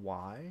be a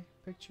Y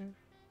picture?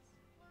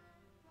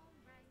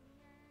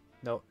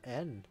 No,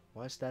 N.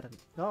 Why is that?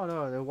 No,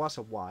 no, there was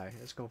a Y.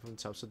 It's going from the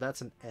top. So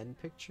that's an N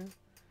picture?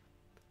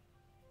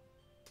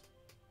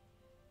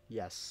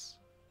 Yes.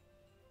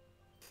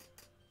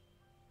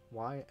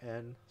 Y,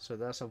 N. So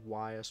that's a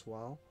Y as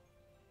well.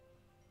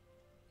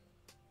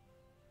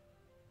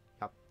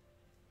 Yep.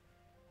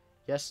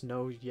 Yes,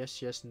 no,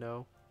 yes, yes,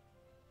 no.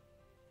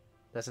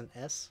 That's an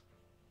S.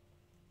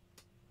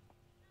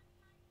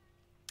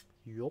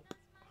 Yup.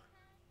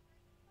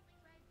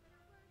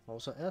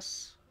 Also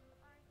S.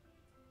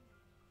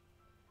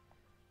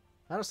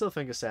 I still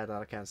think it's sad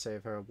that I can't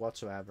save her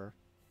whatsoever.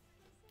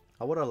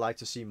 I would have liked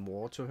to see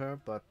more to her,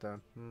 but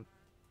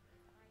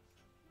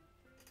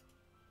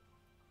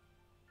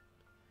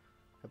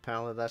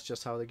apparently that's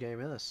just how the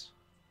game is.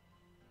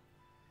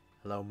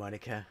 Hello,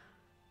 Monika.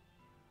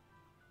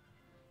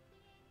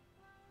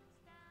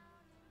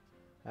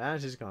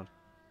 And she's gone.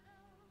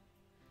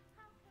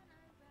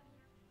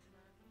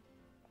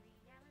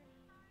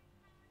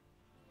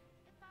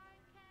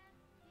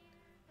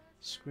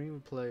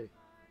 Screenplay.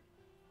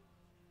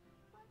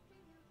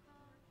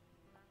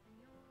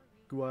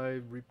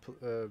 GUI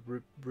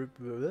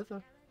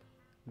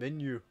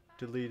menu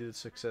deleted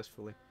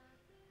successfully.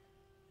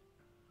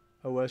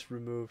 OS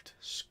removed.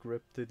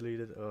 Script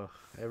deleted. Ugh,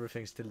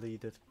 everything's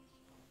deleted.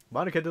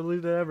 Monika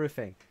deleted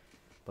everything.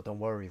 But don't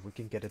worry, we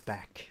can get it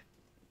back.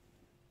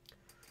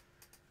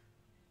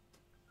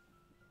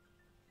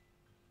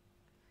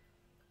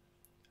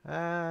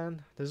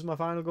 And this is my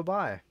final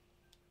goodbye.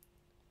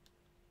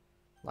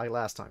 Like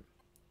last time.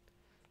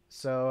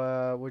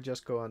 So we'll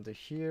just go under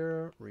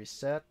here,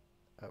 reset.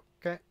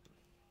 Okay.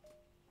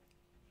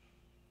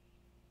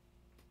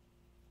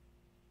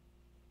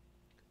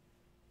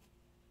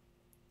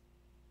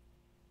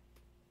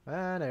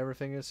 And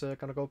everything is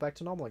gonna go back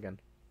to normal again.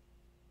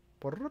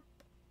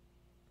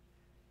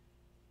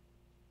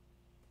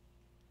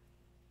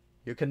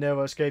 You can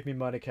never escape me,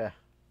 Monika.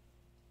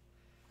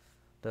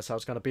 That's how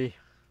it's gonna be.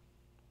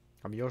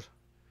 I'm yours.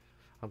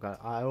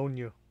 I own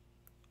you.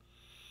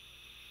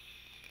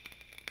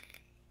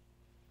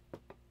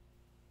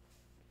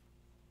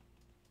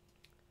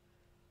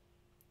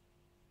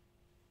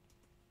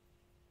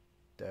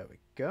 There we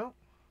go.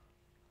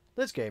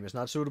 This game is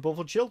not suitable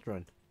for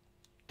children.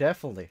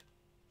 Definitely.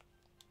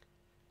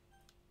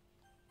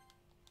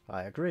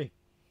 I agree.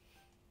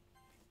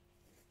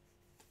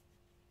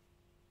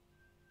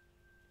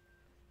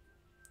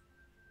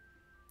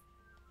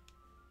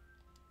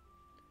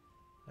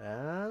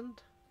 And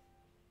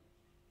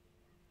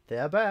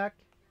They're back.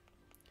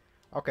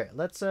 Okay,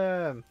 let's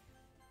go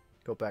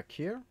back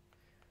here.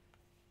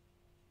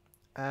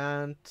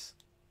 And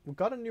we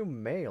got a new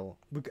mail.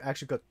 We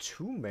actually got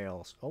 2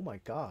 mails. Oh my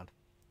god.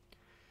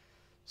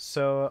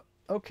 So,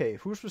 okay,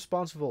 who's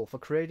responsible for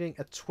creating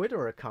a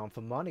Twitter account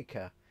for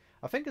Monika?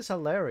 I think it's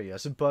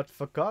hilarious, but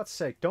for God's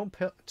sake, don't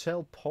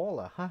tell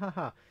Paula. Ha ha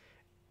ha.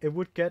 It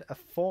would get a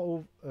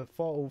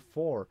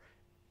 404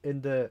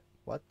 in the,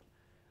 what?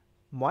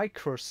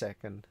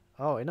 Microsecond.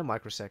 Oh, in a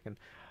microsecond.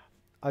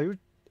 Are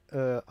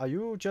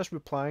you just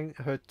replying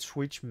her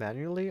tweet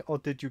manually, or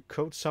did you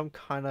code some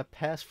kind of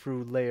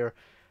pass-through layer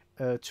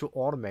to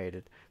automate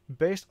it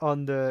based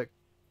on the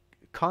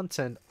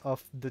content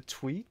of the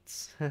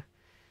tweets?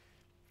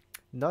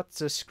 Not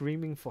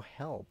screaming for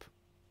help.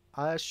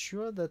 I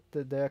assure that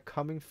they're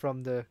coming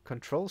from the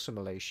control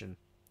simulation.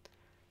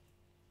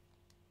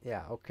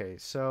 Yeah, okay.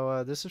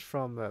 So this is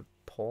from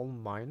Paul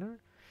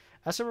Miner.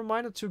 As a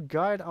reminder to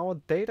guide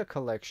our data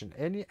collection,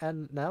 any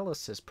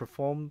analysis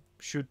performed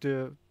should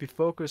be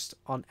focused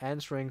on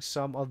answering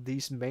some of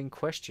these main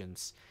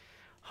questions.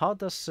 How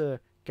does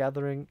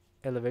gathering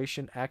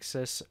elevation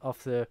access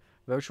of the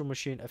virtual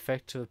machine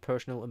affect to the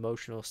personal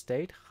emotional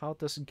state? How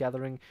does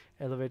gathering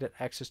elevated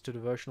access to the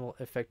virtual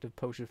effective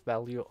positive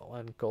value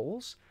and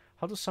goals?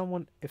 How does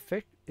someone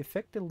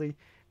effectively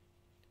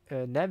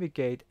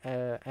navigate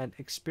and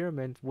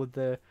experiment with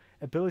the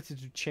ability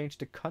to change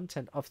the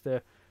content of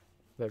the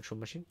virtual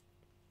machine?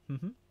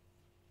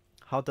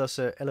 How does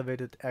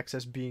elevated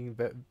access being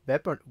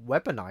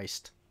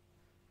weaponized?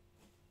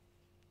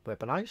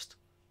 Weaponized?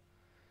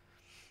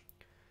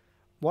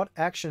 What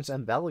actions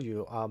and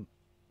value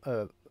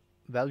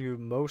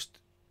most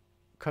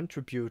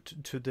contribute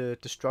to the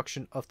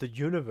destruction of the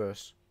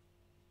universe?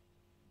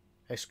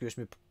 Excuse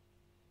me,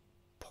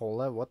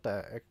 Paula, what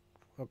the heck?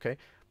 Okay.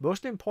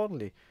 Most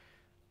importantly,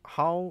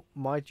 how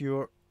might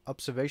your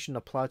observation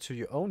apply to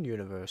your own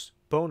universe?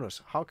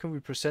 Bonus, how can we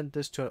present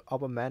this to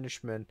upper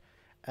management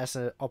as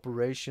an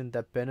operation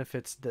that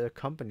benefits the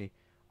company?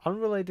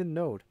 Unrelated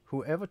note,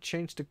 whoever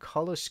changed the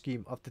color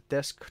scheme of the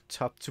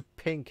desktop to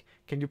pink,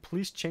 can you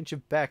please change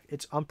it back?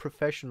 It's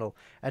unprofessional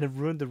and it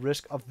ruined the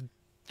risk of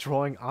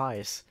drawing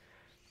eyes.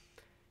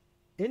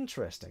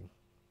 Interesting.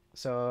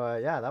 So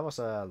yeah, that was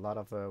a lot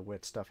of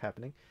weird stuff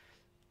happening.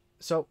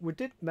 So we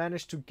did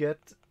manage to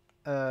get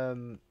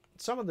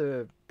some of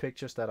the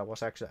pictures that I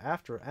was actually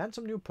after and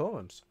some new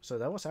poems. So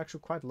that was actually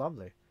quite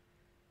lovely.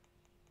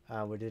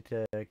 We did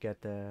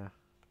get that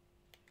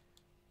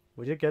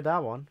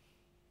one.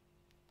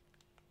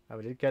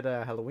 We did get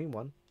a Halloween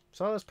one.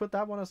 So let's put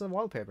that one as a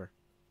wallpaper.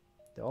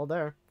 They're all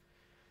there.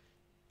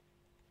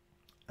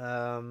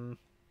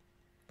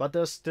 But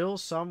there's still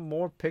some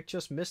more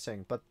pictures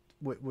missing. But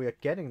we are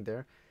getting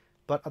there.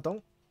 But I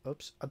don't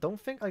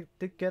think I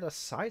did get a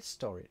side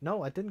story.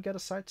 No, I didn't get a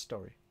side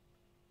story.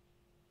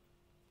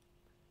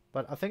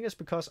 But I think it's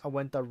because I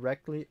went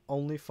directly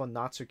only for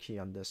Natsuki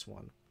on this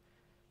one.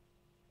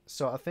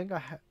 So I think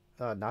I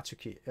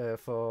Natsuki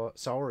for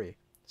Saori.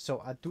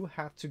 So I do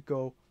have to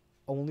go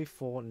only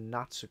for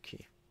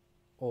Natsuki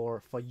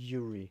or for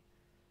Yuri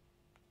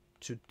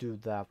to do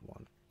that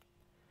one.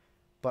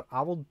 But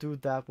I will do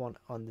that one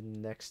on the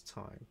next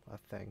time, I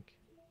think.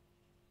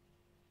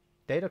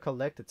 Data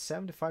collected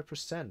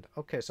 75%.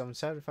 Okay, so I'm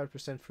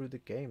 75% through the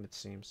game, it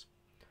seems.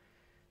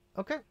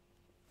 Okay,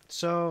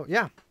 so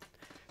yeah,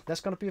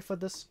 that's gonna be it for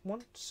this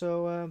one.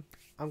 So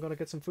I'm gonna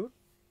get some food.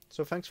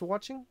 So thanks for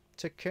watching.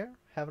 Take care.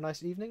 Have a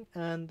nice evening,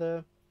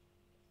 and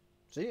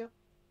see ya.